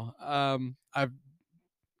 No. I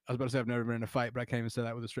was about to say I've never been in a fight, but I can't even say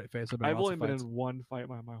that with a straight face. I've only been in one fight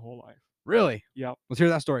my whole life. Really? Yep. Let's hear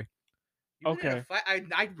that story. You been in a Okay. fight?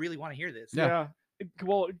 I really want to hear this. Yeah.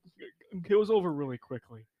 Well, it was over really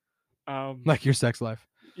quickly. Like your sex life.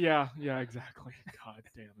 Yeah, exactly. God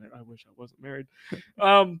damn it! I wish I wasn't married.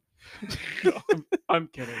 No, I'm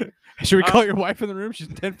kidding. Should we call your wife in the room? She's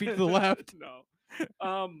 10 feet to the left. No.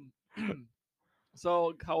 Um,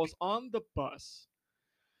 so I was on the bus,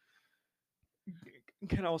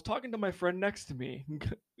 and I was talking to my friend next to me,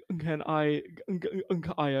 and I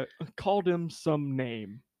called him some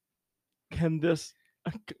name. Can this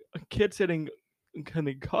a kid sitting in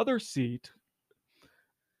the other seat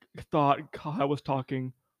thought I was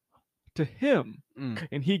talking to him, Mm.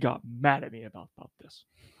 and he got mad at me about this.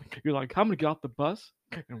 You're like, I'm gonna get off the bus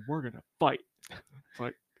and we're gonna fight. It's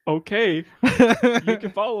like, okay, you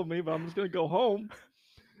can follow me, but I'm just gonna go home.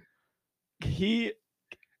 He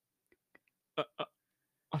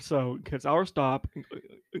so it's our stop.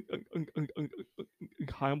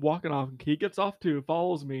 I'm walking off. He gets off too,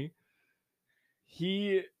 follows me.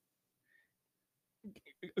 He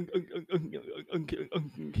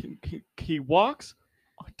walks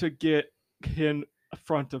to get in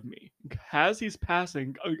front of me. As he's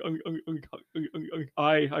passing,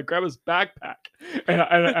 I grab his backpack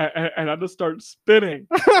and I just start spinning.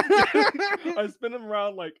 I spin him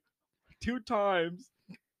around like 2 times.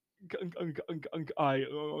 I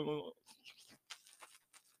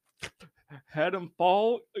had him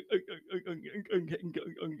fall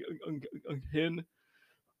in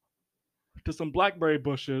to some blackberry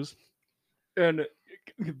bushes, and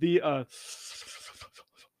the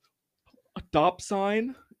stop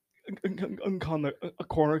sign on the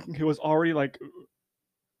corner, he was already like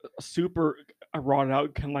super rotted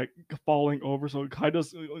out, kind of like falling over. So I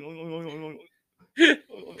just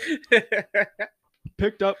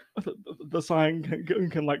picked up the sign,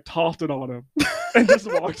 can like tossed it on him, and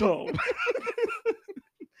just walked home.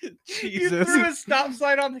 Jesus. You threw a stop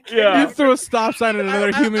sign on the kid. Yeah. You threw a stop sign at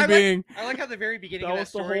another human being. I like how the very beginning That of that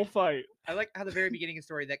was the story. whole fight. I like how the very beginning of the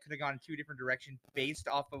story that could have gone in 2 different directions based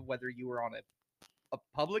off of whether you were on a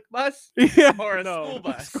public bus Yeah. or a No. school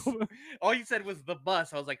bus. School- All you said was the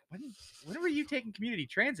bus. I was like, when were you taking community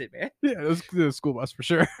transit, man? Yeah, it was the school bus for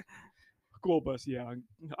sure. School bus, yeah.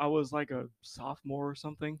 I was like a sophomore or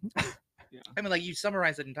something. I mean, like you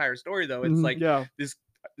summarized that entire story though. It's Mhm. like Yeah. this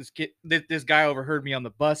kid, this guy overheard me on the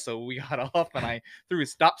bus, so we got off, and I threw a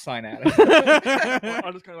stop sign at him.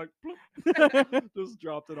 I just kind of like bloop, just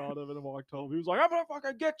dropped it on him and then walked home. He was like, "I'm gonna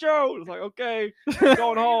fucking get you." It was like, "Okay, I'm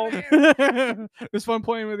going home." It was fun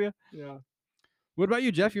playing with you. Yeah. What about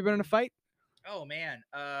you, Jeff? You been in a fight? Oh man,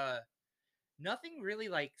 nothing really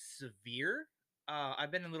like severe.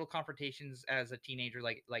 I've been in little confrontations as a teenager,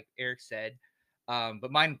 like Eric said,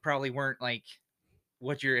 but mine probably weren't like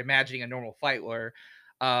what you're imagining a normal fight were.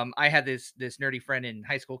 I had this nerdy friend in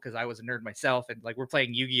high school because I was a nerd myself, and like we're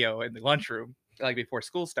playing Yu-Gi-Oh in the lunchroom like before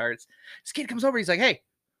school starts. This kid comes over, he's like, "Hey,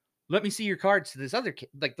 let me see your cards to this other kid,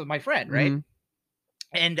 like my friend, right?" Mhm.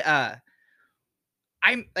 And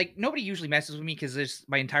I'm like, nobody usually messes with me because there's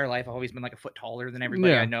my entire life I've always been like a foot taller than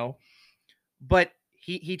everybody Yeah. I know. But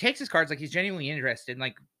he takes his cards like he's genuinely interested. And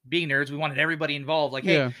like being nerds, we wanted everybody involved. Like,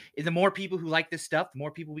 hey, Yeah. the more people who like this stuff, the more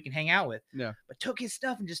people we can hang out with. Yeah. But took his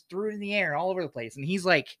stuff and just threw it in the air all over the place. And he's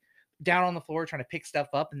like down on the floor trying to pick stuff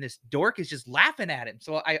up, and this dork is just laughing at him.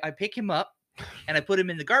 So I pick him up and I put him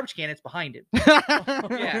in the garbage can. It's behind him.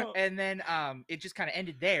 Yeah. And then it just kind of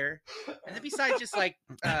ended there. And then besides just like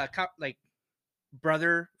like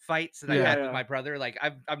brother fights that I Yeah. had Yeah. with my brother, like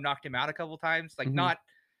I've knocked him out a couple times, like Mhm.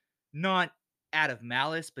 not out of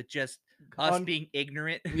malice, but just us Un- being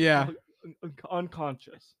ignorant. Yeah.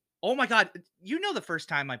 Unconscious. Oh my god, you know the first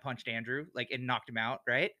time I punched Andrew, like, and knocked him out,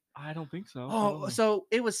 right? I don't think so. I don't Oh, know. so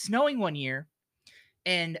it was snowing one year,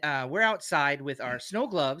 and we're outside with our snow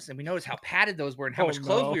gloves, and we noticed how padded those were and how Oh, much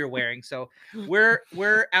clothes no. we were wearing. So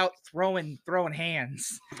we're out throwing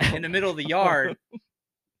hands in the middle of the yard,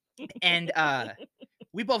 and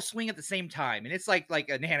we both swing at the same time, and it's like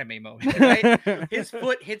an anime moment, right? His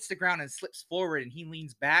foot hits the ground and slips forward, and he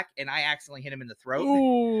leans back, and I accidentally hit him in the throat.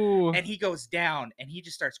 Ooh. And he goes down, and he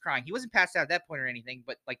just starts crying. He wasn't passed out at that point or anything,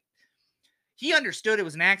 but like he understood it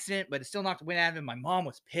was an accident, but it still knocked the wind out of him. My mom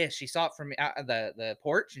was pissed. She saw it from the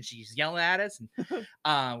porch, and she's yelling at us.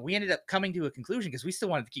 And we ended up coming to a conclusion because we still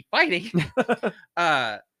wanted to keep fighting.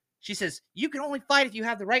 She says, "You can only fight if you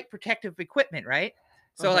have the right protective equipment, right?"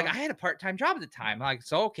 So like I had a part-time job at the time. Like,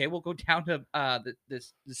 so okay, we'll go down to the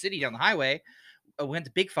city down the highway. We went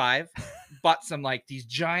to Big Five, bought some like these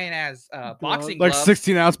giant ass boxing like gloves.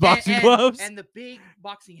 16-ounce boxing gloves. And the big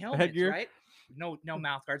boxing helmets, Headgear. right? No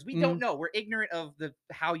mouth guards. We don't know. We're ignorant of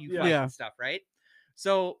how you fight Yeah. and stuff, right?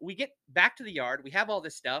 So we get back to the yard. We have all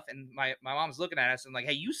this stuff, and my mom's looking at us and like,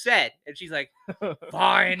 "Hey, you said," and she's like,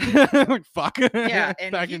 "Fine." Like, fuck. Yeah,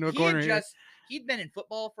 and back he, into a he corner had here. just he'd been in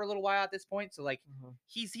football for a little while at this point, so like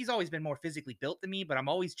he's always been more physically built than me, but I'm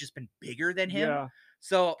always just been bigger than him. Yeah.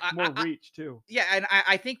 So More reach too. yeah, and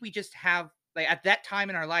I think we just have like at that time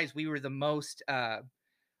in our lives, we were the most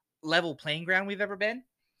level playing ground we've ever been.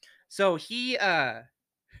 So he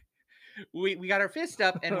we got our fist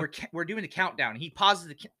up and we're doing the countdown. He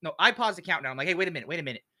pauses no, I pause the countdown. I'm like, hey, wait a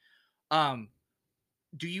minute.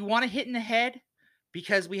 Do you want to hit in the head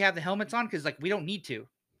because we have the helmets on? Because like we don't need to.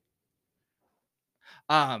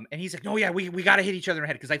 And he's like, no, yeah, we got to hit each other in the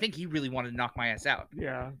head because I think he really wanted to knock my ass out.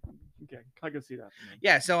 Yeah. Okay, I can see that.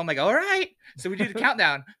 Yeah, so I'm like, all right. So we do the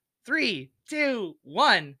countdown. 3, 2,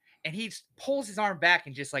 1, and he pulls his arm back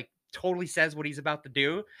and just like totally says what he's about to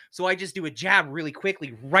do. So I just do a jab really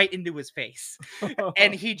quickly right into his face,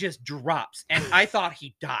 and he just drops. And I thought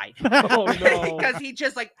he died. Oh no! Because he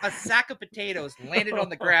just like a sack of potatoes landed on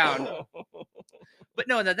the ground. But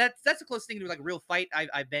no, that's the closest thing to like a real fight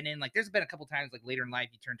I've been in. Like, there's been a couple times like later in life,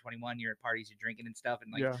 you turn 21, you're at parties, you're drinking and stuff,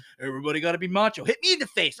 and like everybody got to be macho. Hit me in the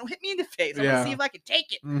face! Don't hit me in the face! I'm gonna see if I can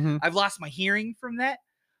take it. Mhm. I've lost my hearing from that.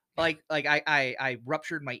 Like I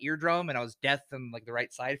ruptured my eardrum and I was deaf on like the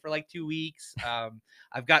right side for like 2 weeks.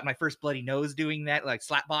 I've got my first bloody nose doing that, like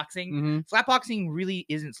slap boxing. Mhm. Slap boxing really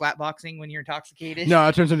isn't slap boxing when you're intoxicated. No,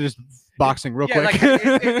 it turns into just boxing real quick. Like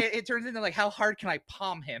it turns into like how hard can I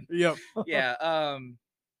palm him? Yep. Yeah.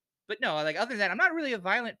 But no, like other than that, I'm not really a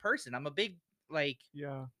violent person. I'm a big like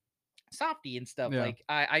softy and stuff. Yeah. Like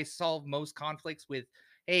I solve most conflicts with,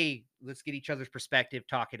 hey, let's get each other's perspective,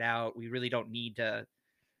 talk it out. We really don't need to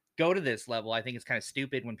go to this level. I think it's kind of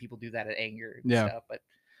stupid when people do that at anger and stuff. But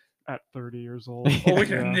at 30 years old,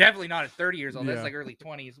 definitely not at 30 years old. That's like early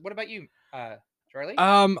 20s. What about you, Charlie?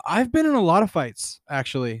 I've been in a lot of fights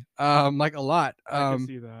actually. Like a lot. I can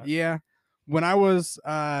see that. Yeah. When I was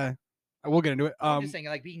we'll get into it. I'm just saying,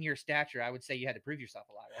 like being your stature, I would say you had to prove yourself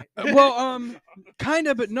a lot, right? Well, kind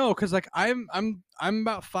of, but no, because like I'm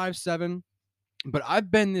about 5'7", but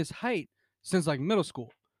I've been this height since like middle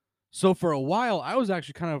school. So for a while, I was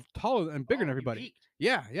actually kind of taller and bigger than everybody.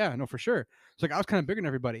 Yeah, no, for sure. So like I was kind of bigger than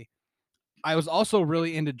everybody. I was also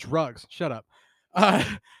really into drugs. Shut up.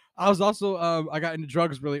 I was also I got into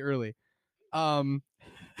drugs really early.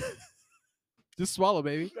 Just swallow,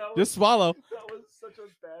 baby. Just swallow. That was such a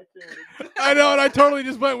backhand. I know, and I totally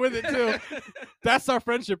just went with it too. That's our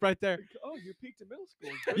friendship right there. Oh, you peaked in middle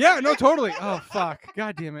school. Yeah, no, totally. Oh fuck,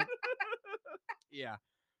 god damn it. Yeah,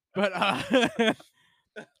 but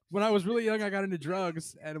when I was really young, I got into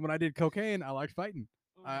drugs, and when I did cocaine, I liked fighting.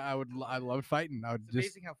 I loved fighting. I would it's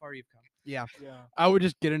amazing how far you've come. Yeah. I would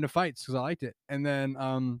just get into fights because I liked it, and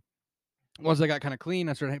then once I got kind of clean,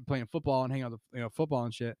 I started playing football and hanging out with football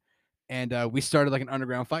and shit, and we started like an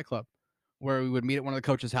underground fight club where we would meet at one of the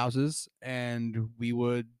coaches' houses and we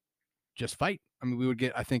would just fight. I mean, we would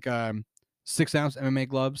get I think 6-ounce MMA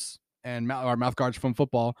gloves and our mouth guards from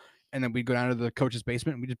football, and then we'd go down to the coach's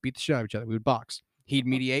basement and we just beat the shit out of each other. We would box. He'd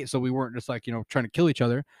mediate, so we weren't just like trying to kill each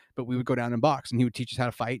other, but we would go down and box, and he would teach us how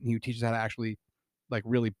to fight, and he would teach us how to actually like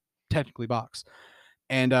really technically box.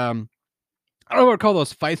 And I don't know what to call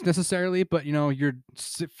those fights necessarily, but you're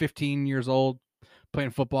 15 years old playing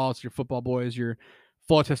football. It's your football boys. You're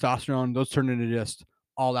full of testosterone. Those turn into just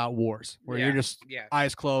all out wars where you're just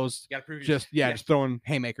eyes closed, just throwing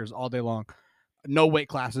haymakers all day long. No weight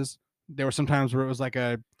classes. There were some times where it was like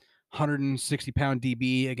a 160-pound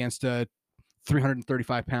DB against a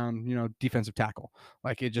 335-pound, defensive tackle.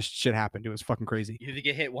 Like, it just shit happened. It was fucking crazy. You had to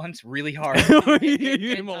get hit once really hard. You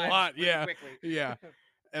hit him a lot. Yeah. Yeah.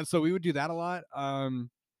 And so we would do that a lot.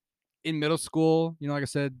 In middle school, like I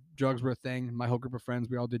said, drugs were a thing. My whole group of friends,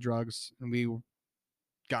 we all did drugs, and we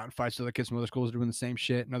got in fights with other kids from other schools doing the same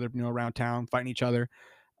shit, and other, around town fighting each other.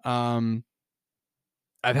 I've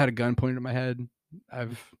had a gun pointed at my head.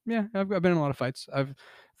 I've been in a lot of fights.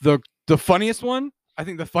 The funniest one, I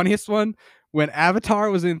think the funniest one, when Avatar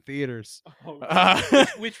was in theaters.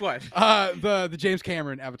 Which one? The James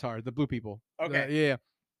Cameron Avatar, the blue people. Okay. Yeah.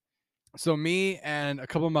 So me and a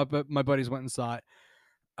couple of my buddies went and saw it.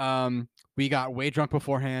 We got way drunk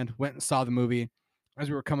beforehand, went and saw the movie. As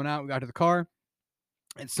we were coming out, we got to the car,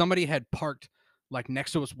 and somebody had parked like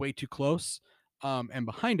next to us way too close, and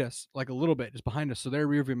behind us, like a little bit, just behind us. So their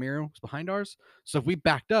rearview mirror was behind ours. So if we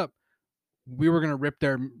backed up, we were gonna rip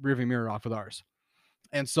their rearview mirror off with ours.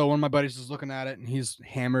 And so one of my buddies is looking at it, and he's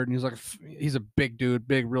hammered, and he's a big dude,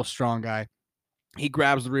 big, real strong guy. He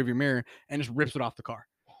grabs the rearview mirror and just rips it off the car.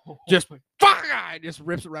 Just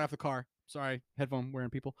rips it right off the car. Sorry, headphone wearing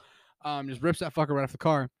people. Just rips that fucker right off the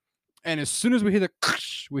car. And as soon as we hear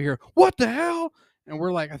we hear, what the hell? And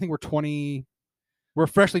we're like, I think we're 20. We're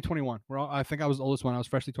freshly 21. I think I was the oldest one. I was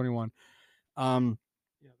freshly 21. Yeah,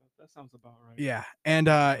 that sounds about right. Yeah. And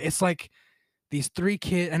it's like these 3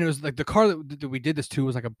 kids, and it was like the car that we did this to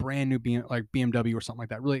was like a brand new BMW or something like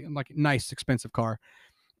that. Really like nice, expensive car.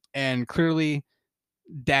 and clearly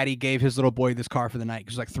daddy gave his little boy this car for the night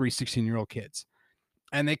because like 3 16-year-old kids,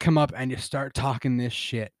 and they come up and just start talking this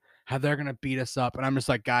shit, how they're gonna beat us up, and I'm just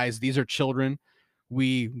like, guys, these are children.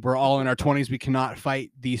 We're all in our 20s. We cannot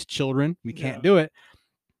fight these children. We can't do it.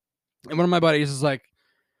 And one of my buddies is like,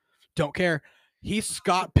 don't care. He's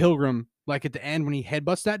Scott Pilgrim, like at the end when he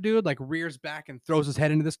headbutts that dude, like rears back and throws his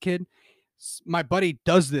head into this kid. My buddy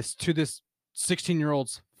does this to this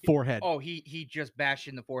 16-year-old's forehead. Oh, he just bashed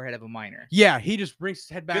in the forehead of a minor. Yeah, he just brings his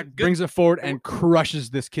head back, Good- brings it forward, and crushes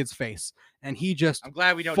this kid's face. And he just I'm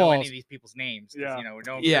glad we don't know any falls. of these people's names. Yeah. You know,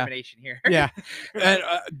 no Yeah. incrimination here. Yeah, and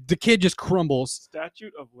the kid just crumbles.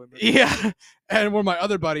 Statute of limits. Yeah, and one of my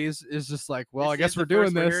other buddies is just like, well, I This guess is we're the doing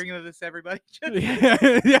first we're this. hearing of this, everybody.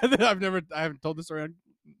 Yeah, I haven't told this story on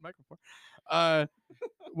mic before.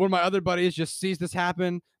 One of my other buddies just sees this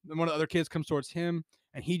happen. Then one of the other kids comes towards him,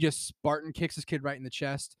 and he just Spartan kicks this kid right in the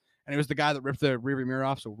chest. And it was the guy that ripped the rearview mirror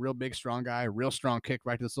off. So real big, strong guy, real strong kick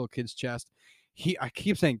right to this little kid's chest. I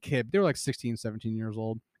keep saying kid. They were like 16, 17 years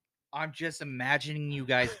old. I'm just imagining you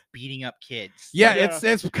guys beating up kids. Yeah, Yeah.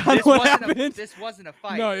 it's kind This of what wasn't, happened. this wasn't a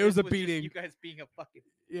fight. No, it was This a just beating. You guys being a fucking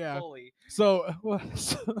Yeah. bully. So, well,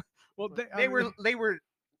 They were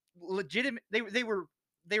legitimate. They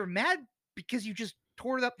were mad because you just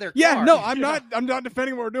tore up their Yeah, car. no, I'm not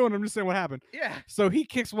defending what we're doing. I'm just saying what happened. Yeah. So he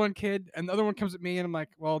kicks one kid, and the other one comes at me, and I'm like,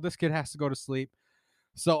 well, this kid has to go to sleep.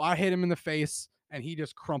 So I hit him in the face, and he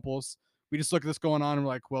just crumples. We just look at this going on, and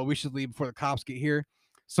we're like, well, we should leave before the cops get here.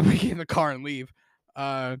 So we get in the car and leave,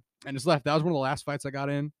 and just left. That was one of the last fights I got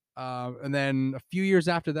in. And then a few years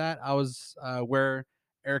after that, I was where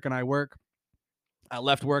Eric and I work. I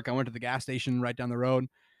left work. I went to the gas station right down the road.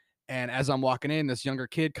 And as I'm walking in, this younger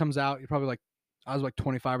kid comes out. You're probably like, I was like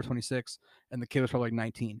 25 or 26, and the kid was probably like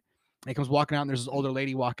 19. And he comes walking out, and there's this older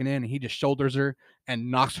lady walking in, and he just shoulders her and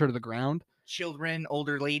knocks her to the ground. Children,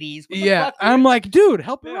 older ladies. What the Yeah, fuck, I'm dude? like, dude,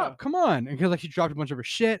 help her Yeah. up, come on. And because like she dropped a bunch of her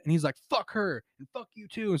shit, and he's like, fuck her and fuck you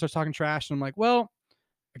too, and starts talking trash. And I'm like, well,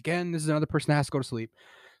 again, this is another person that has to go to sleep.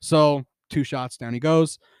 So 2 shots, down he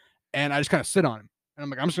goes, and I just kind of sit on him, and I'm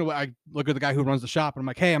like, I'm just gonna. I look at the guy who runs the shop, and I'm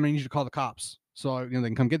like, hey, I'm gonna need you to call the cops so they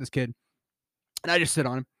can come get this kid. And I just sit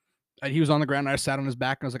on him. And he was on the ground. And I sat on his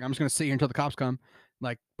back, and I was like, I'm just gonna sit here until the cops come.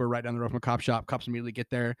 Like, we're right down the road from a cop shop. Cops immediately get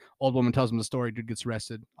there. Old woman tells him the story. Dude gets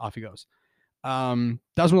arrested. Off he goes.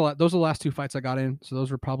 Those are the last 2 fights I got in. So those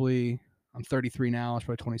were probably, I'm 33 now. I was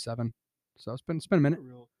probably 27. So it's been a minute.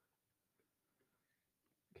 Real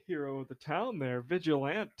hero of the town there,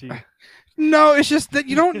 vigilante. No, it's just that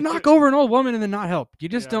you don't knock over an old woman and then not help. You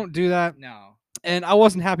just Yeah. don't do that. No. And I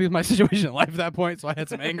wasn't happy with my situation in life at that point, so I had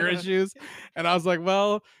some anger issues. And I was like,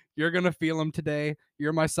 well, you're gonna feel them today.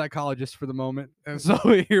 You're my psychologist for the moment. And so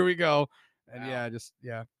here we go. And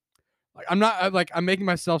Wow. like I'm making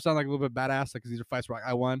myself sound like a little bit badass, like 'cause these are fights where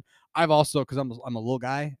I won. I've also, because I'm a little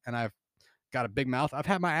guy and I've got a big mouth, I've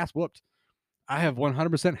had my ass whooped. I have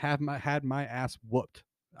 100% had my ass whooped.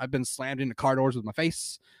 I've been slammed into car doors with my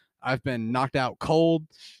face. I've been knocked out cold.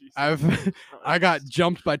 Jesus I got Christ.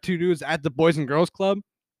 jumped by 2 dudes at the Boys and Girls Club.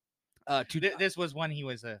 This was when he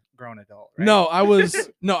was a grown adult, right? No, I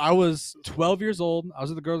was 12 years old. I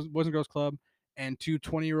was at the Boys and Girls Club, and 2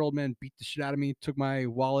 20-year-old men beat the shit out of me, took my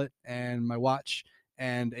wallet and my watch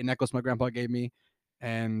and a necklace my grandpa gave me,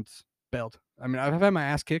 and bailed. I mean, I've had my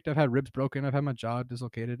ass kicked. I've had ribs broken. I've had my jaw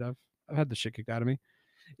dislocated. I've had the shit kicked out of me.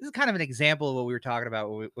 This is kind of an example of what we were talking about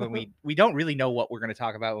when we don't really know what we're going to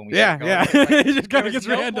talk about when we Yeah, start going. yeah. Like, It just there kinda was gets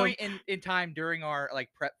no random. point in time during our like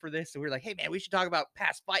prep for this, so we were like, hey man, we should talk about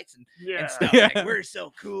past fights and Yeah. stuff. Yeah. Like, we're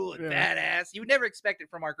so cool and Yeah. badass. You would never expect it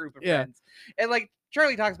from our group of Yeah. friends. And like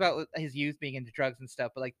Charlie talks about his youth being into drugs and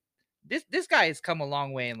stuff, but like this guy has come a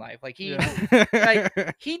long way in life. Like he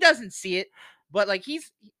he doesn't see it, but like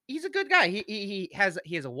he's a good guy. He has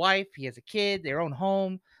a wife, he has a kid, their own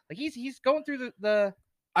home. Like he's going through the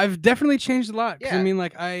I've definitely changed a lot. 'Cause I Yeah. mean,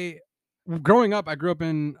 like growing up, I grew up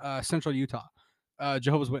in Central Utah,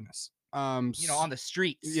 Jehovah's Witness. on the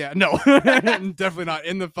streets. Yeah, no, definitely not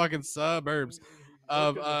in the fucking suburbs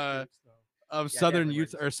of Look at the streets, though. of Yeah, Southern definitely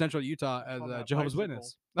Utah or Central Utah as On that Jehovah's bicycle.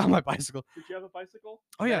 Witness. On my bicycle. Did you have a bicycle?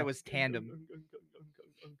 Oh That yeah. it was tandem.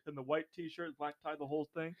 And the white T-shirt, black tie, the whole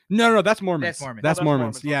thing. No, that's Mormons. That's Mormons. That's Oh, that's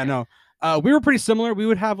Mormons. Mormons, Yeah, okay. no. We were pretty similar. We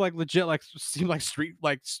would have like legit like seem like street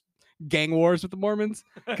like gang wars with the Mormons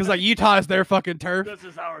because like Utah is their fucking turf. This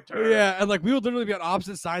is our turn. Yeah, and like we would literally be on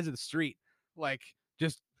opposite sides of the street, like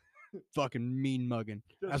just fucking mean mugging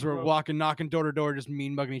Just as we're rope. walking, knocking door to door, just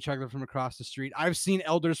mean mugging each other from across the street. I've seen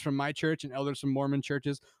elders from my church and elders from Mormon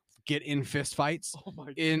churches get in fist fights Oh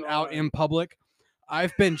my out God. in public.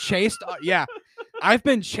 I've been chased. Yeah, I've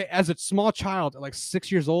been as a small child, at like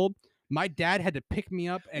 6 years old. My dad had to pick me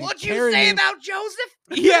up and What'd you carry say me. about Joseph?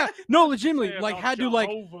 Yeah, no, legitimately, Say like about had to like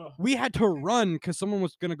Jehovah. we had to run because someone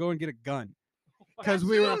was gonna go and get a gun. 'Cause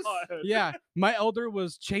we were- God. Yeah, my elder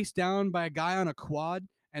was chased down by a guy on a quad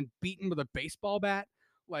and beaten with a baseball bat.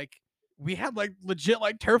 Like we had like legit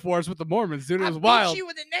like turf wars with the Mormons, dude. It was I beat wild. you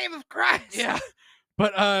in the name of Christ. Yeah,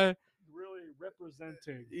 but Really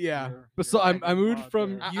representing. yeah. your- But so your I God moved there.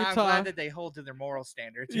 from I'm Utah. glad that they hold to their moral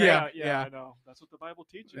standards. Right? Yeah, yeah, yeah. I know. That's what the Bible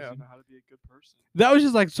teaches. Yeah. You know how to be a good person. That was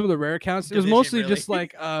just like some of the rare accounts. It was Division, mostly really. just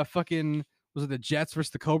like fucking was it the Jets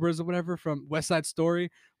versus the Cobras or whatever from West Side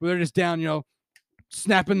Story, where they're just down,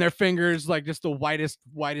 snapping their fingers, like just the whitest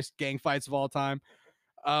gang fights of all time.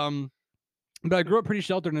 But I grew up pretty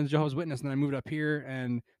sheltered in Jehovah's Witness, and then I moved up here,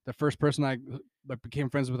 and the first person I became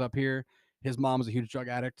friends with up here, his mom was a huge drug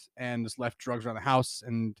addict and just left drugs around the house,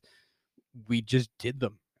 and we just did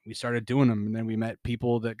them. We started doing them, and then we met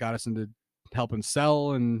people that got us into helping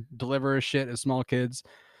sell and deliver shit as small kids.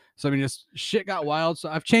 So I mean, just shit got wild. So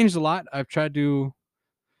I've changed a lot. I've tried to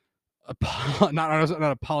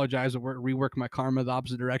not apologize, but rework my karma the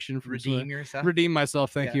opposite direction for Redeem yourself. redeem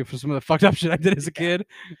myself. Thank Yeah. you for some of the fucked up shit I did as a kid.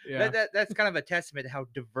 Yeah. That's kind of a testament to how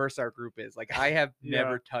diverse our group is. Like I have Yeah.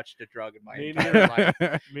 never touched a drug in my Me entire neither.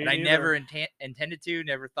 life. Me And I neither. never intended to,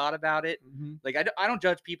 never thought about it. Mhm. Like I don't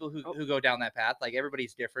judge people who, Oh. who go down that path. Like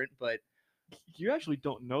everybody's different, but You actually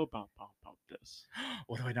don't know about this.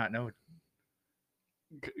 what do I not know?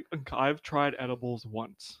 I've tried edibles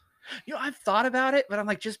once, I've thought about it, but I'm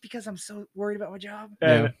like, just because I'm so worried about my job.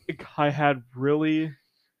 and I had really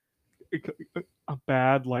a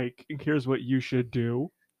bad like. Here's what you should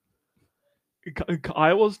do.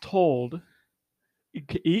 I was told,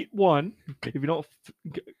 eat one. If you don't,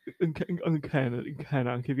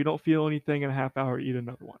 if you don't feel anything in a half hour, eat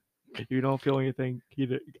another one. If you don't feel anything,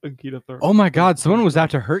 eat a third. Oh my God! Someone was out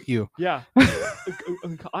to hurt you. Yeah.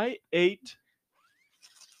 I ate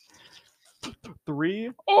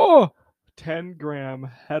 3 Oh, 10-gram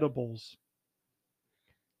edibles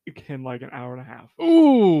in like an hour and a half.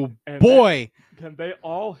 ooh, And boy! Can they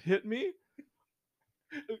all hit me?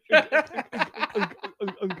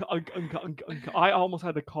 I almost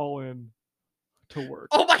had to call in to work.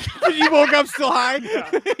 Oh my god! You woke up still high. Yeah.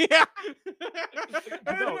 Yeah.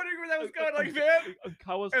 I was No. wondering where that was going. Like, man.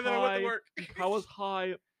 I was And then I went high. to work. I was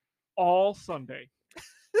high all Sunday,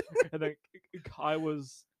 and then I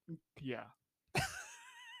was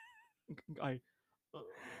I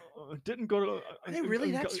didn't go to. Are they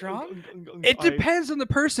really that strong? It depends on the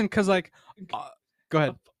person, cause like, go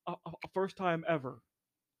ahead. A first time ever.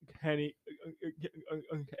 Any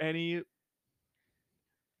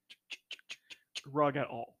drug at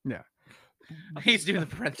all. He's doing the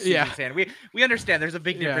parentheses. Yeah. And we understand there's a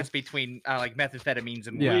big Yeah. difference between like methamphetamines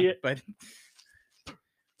and Yeah. weed, but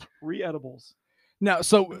 3 edibles, Now,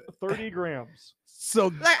 so 30 grams. so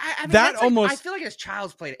like, I mean, That that's like- I almost- feel like it's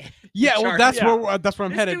child's play. yeah, well, Charge. that's Yeah. where I'm This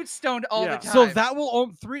headed. dude's stoned all Yeah. the time. So that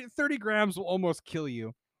will 30 grams will almost kill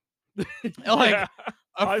you. Like Yeah.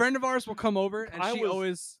 a I- friend of ours will come over, and I she was-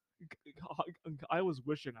 always. I was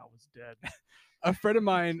wishing I was dead. A friend of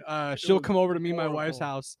mine, she'll was come over to me and my wife's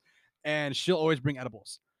horrible. house, and she'll always bring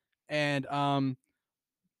edibles. And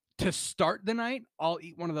to start the night, I'll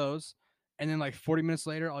eat one of those, and then like 40 minutes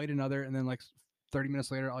later, I'll eat another, and then like 30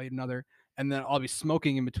 minutes later, I'll eat another, and then I'll be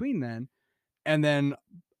smoking in between then, and then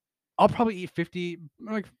I'll probably eat 50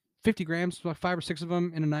 grams, like 5 or 6 of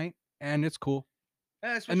them in a night, and it's cool.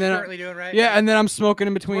 That's what and you're then I- currently doing, right? Yeah, and then I'm smoking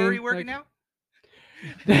in between. where are you working like- now?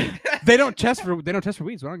 they don't test for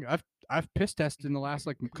weeds. So I've piss tested in the last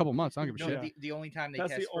like couple months. I don't give a No, shit. Yeah. the only time they That's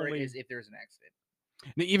the test for it only- is if there's an accident.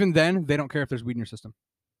 And even then, they don't care if there's weed in your system.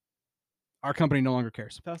 Our company no longer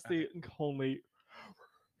cares. That's the only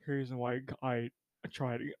reason why I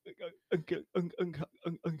tried.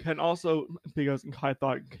 And also because I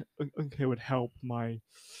thought it would help my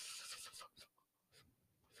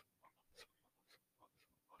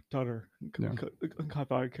daughter. Yeah. I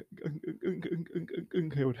thought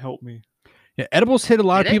it would help me. Yeah, edibles hit a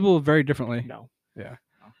lot Did of it? people very differently. No.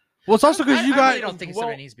 Well, it's also because you I got really don't think well,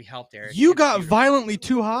 somebody needs to be helped, Eric. you It's got beautiful. violently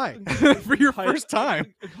too high for your first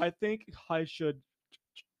time. I think I should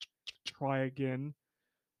try again.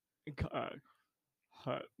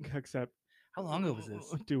 Except How long ago was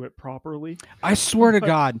this? do it properly. I swear to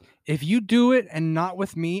God, if you do it and not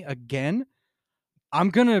with me again,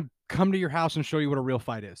 I'm gonna come to your house and show you what a real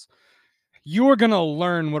fight is. You are gonna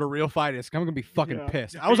learn what a real fight is. I'm gonna be fucking Yeah.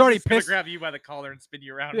 pissed. I was already pissed. Grab you by the collar and spin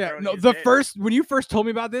you around. Yeah, no. When you first told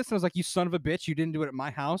me about this, I was like, "You son of a bitch! You didn't do it at my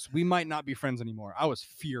house. We might not be friends anymore." I was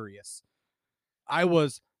furious. I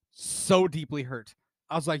was so deeply hurt.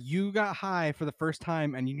 I was like, you got high for the first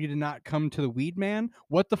time and you need to not come to the weed man.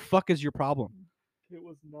 What the fuck is your problem? It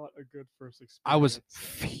was not a good first experience. I was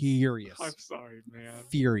furious. I'm sorry, man.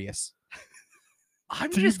 Furious. I'm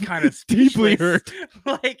Deep- just kind of deeply speechless.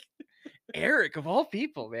 Like Eric of all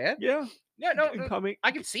people, man. Yeah. Yeah, no, Coming.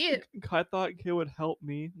 I can see it. I thought it would help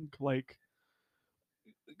me. Like,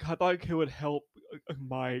 I thought it would help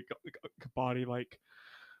my body, like,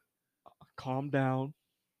 calm down.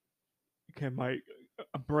 Okay, my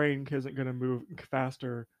brain isn't gonna move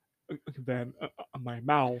faster than my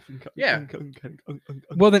mouth. Yeah.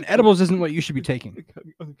 Well, then edibles isn't what you should be taking.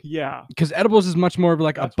 Yeah. Because edibles is much more of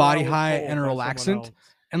like That's a what I body was high told and a by someone relaxant. else.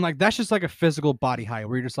 And like that's just like a physical body high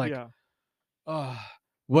where you're just like, Yeah.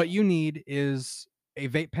 what you need is a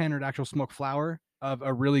vape pen or an actual smoke flower of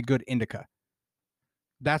a really good indica.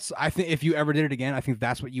 That's I think if you ever did it again, I think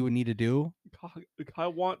that's what you would need to do. I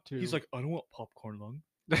want to. He's like, I don't want popcorn lung.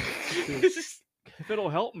 if it'll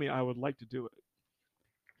help me, I would like to do it.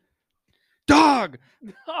 Dog,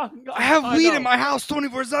 I have weed know. in my house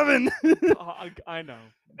 24/7. I know.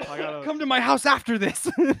 I gotta. Come to my house after this.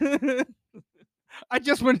 I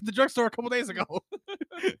just went to the drugstore a couple days ago.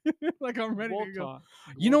 Like I'm ready We'll to go. talk.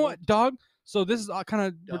 You know We'll what, dog? So this is kind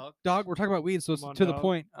of Dog. dog. We're talking about weed, so it's Come on, to the dog.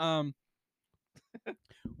 point.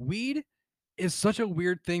 Weed is such a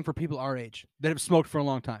weird thing for people our age that have smoked for a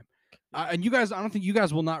long time. And you guys, I don't think you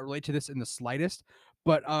guys will not relate to this in the slightest.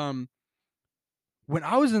 But when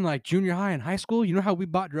I was in like junior high and high school, you know how we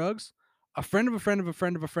bought drugs? A friend of a friend of a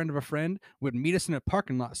friend of a friend of a friend would meet us in a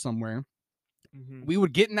parking lot somewhere. Mhm. We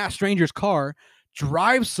would get in that stranger's car,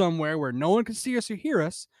 drive somewhere where no one could see us or hear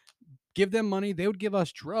us, give them money, they would give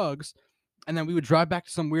us drugs, and then we would drive back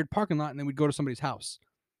to some weird parking lot and then we'd go to somebody's house.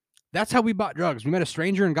 That's how we bought drugs. We met a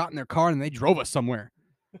stranger and got in their car and they drove us somewhere.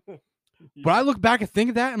 But I look back and think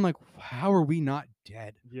of that and I'm like, how are we not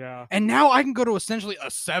dead? Yeah. And now I can go to essentially a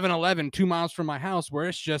 7-Eleven 2 miles from my house where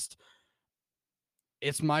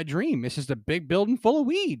it's my dream. It's just a big building full of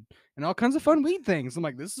weed and all kinds of fun weed things. I'm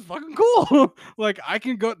like, this is fucking cool. Like I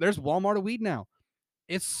can go, there's Walmart of weed now.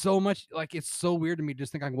 It's so much, like, it's so weird to me to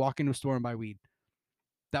just think I can walk into a store and buy weed.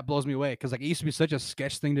 That blows me away because like it used to be such a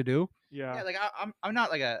sketch thing to do. Yeah. Yeah, like I'm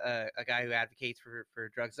not like a guy who advocates for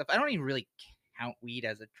drug stuff. I don't even really count weed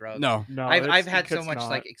as a drug. No. No. I've had so it's much not.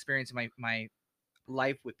 like experience in my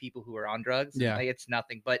life with people who are on drugs. Yeah. Like, it's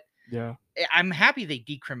nothing. But Yeah. I'm happy they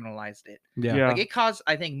decriminalized it. Yeah. Yeah. Like it caused,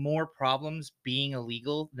 I think, more problems being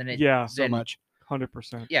illegal than it. Yeah. So than- much.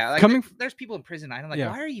 100%. Yeah, like Coming there's people in prison. I'm like, Yeah.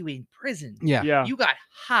 why are you in prison? Yeah. Yeah. You got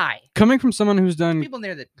high. Coming from someone who's done. People in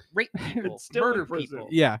there that rape people, Still in murder prison. people.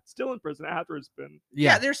 Yeah. Still in prison after it's been.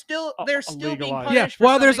 Yeah, Yeah. they're still Oh, being legalized. punished. Yeah. for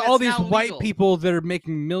Well, there's something all that's these now white legal. people that are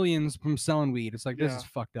making millions from selling weed. It's like, this Yeah. is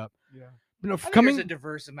fucked up. Yeah. You know, I think coming, there's a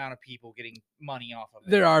diverse amount of people getting money off of it.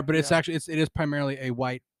 there are, but it's Yeah. actually, it is primarily a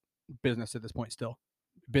white business at this point still.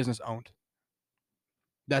 Business owned.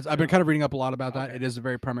 I've been kind of reading up a lot about that. Okay. It is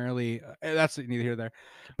very primarily, that's neither here nor there.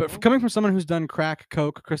 But Cool. coming from someone who's done crack,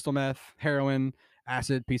 coke, crystal meth, heroin,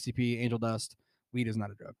 acid, PCP, angel dust, weed is not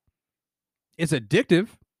a drug. It's addictive.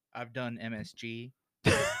 I've done MSG,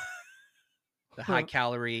 the high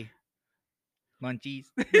calorie munchies.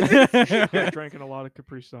 I've drinking a lot of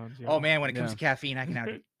Capri Suns. Yeah. Oh man, when it comes Yeah. to caffeine, I can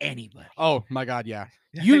outdo anybody. Oh my God, yeah.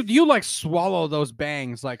 You like swallow those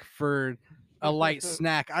bangs like for a light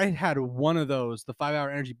snack. I had one of those, the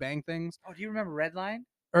 5-hour energy bang things. Oh, do you remember Redline?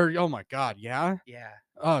 Or oh my God, yeah. Yeah.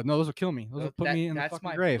 Oh no, those will kill me. Those will put me in the that's fucking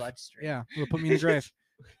my grave. bloodstream. Yeah, they'll put me in the grave.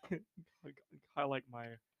 I like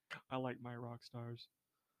my rock stars.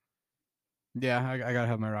 Yeah, I gotta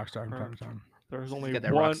have my rock star from time to Perfect. time. There's You only get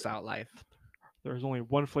that one. rock style life. There's only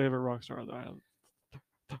one flavor rock star that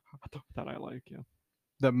I like. Yeah.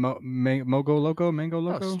 The Mogo Loco, Mango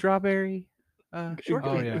Loco, strawberry. Oh,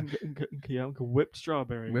 yeah. Yeah. Whipped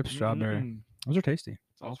strawberry. Whipped strawberry. Mm-mm. those are tasty.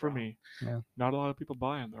 It's all for me. Yeah. Not a lot of people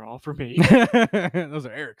buy them. They're all for me. Those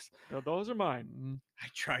are Eric's. No, those are mine. Mm, I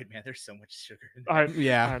tried, man. There's so much sugar in there. I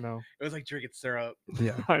Yeah. I know. It was like drinking syrup.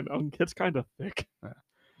 Yeah. I know. It's kind of thick. Yeah.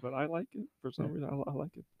 But I like it for some reason. I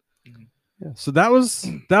like it. Yeah, so that was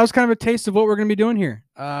kind of a taste of what we're gonna be doing here.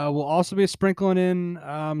 We'll also be sprinkling in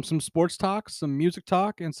some sports talk, some music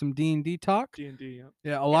talk, and some D&D talk. D&D. Yeah.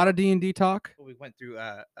 Yeah, a lot of D&D talk. We went through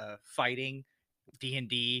fighting,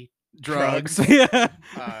 D&D, Drugs. drugs. Yeah.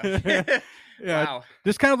 yeah. Wow.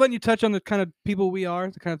 Just kind of letting you touch on the kind of people we are,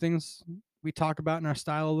 the kind of things we talk about in our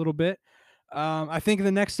style a little bit. I think in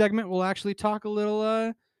the next segment we'll actually talk a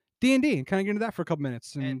little D&D and kind of get into that for a couple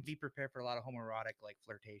minutes. And be prepared for a lot of homoerotic like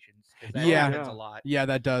flirtations. 'cause that Yeah. happens Yeah. a lot. Yeah,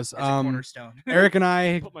 that does. It's a cornerstone. Eric and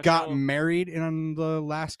I Put myself- got married on the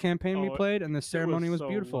last campaign we Oh, played, and the It ceremony was so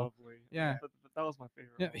beautiful. Lovely. Yeah. That That was my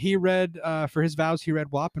favorite. Yeah, one. he read for his vows. He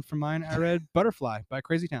read WAP, and for mine, I read Butterfly by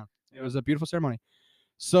Crazy Town. It was a beautiful ceremony.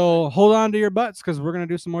 So hold on to your butts because we're gonna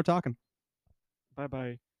do some more talking. Bye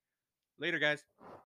bye. Later, guys.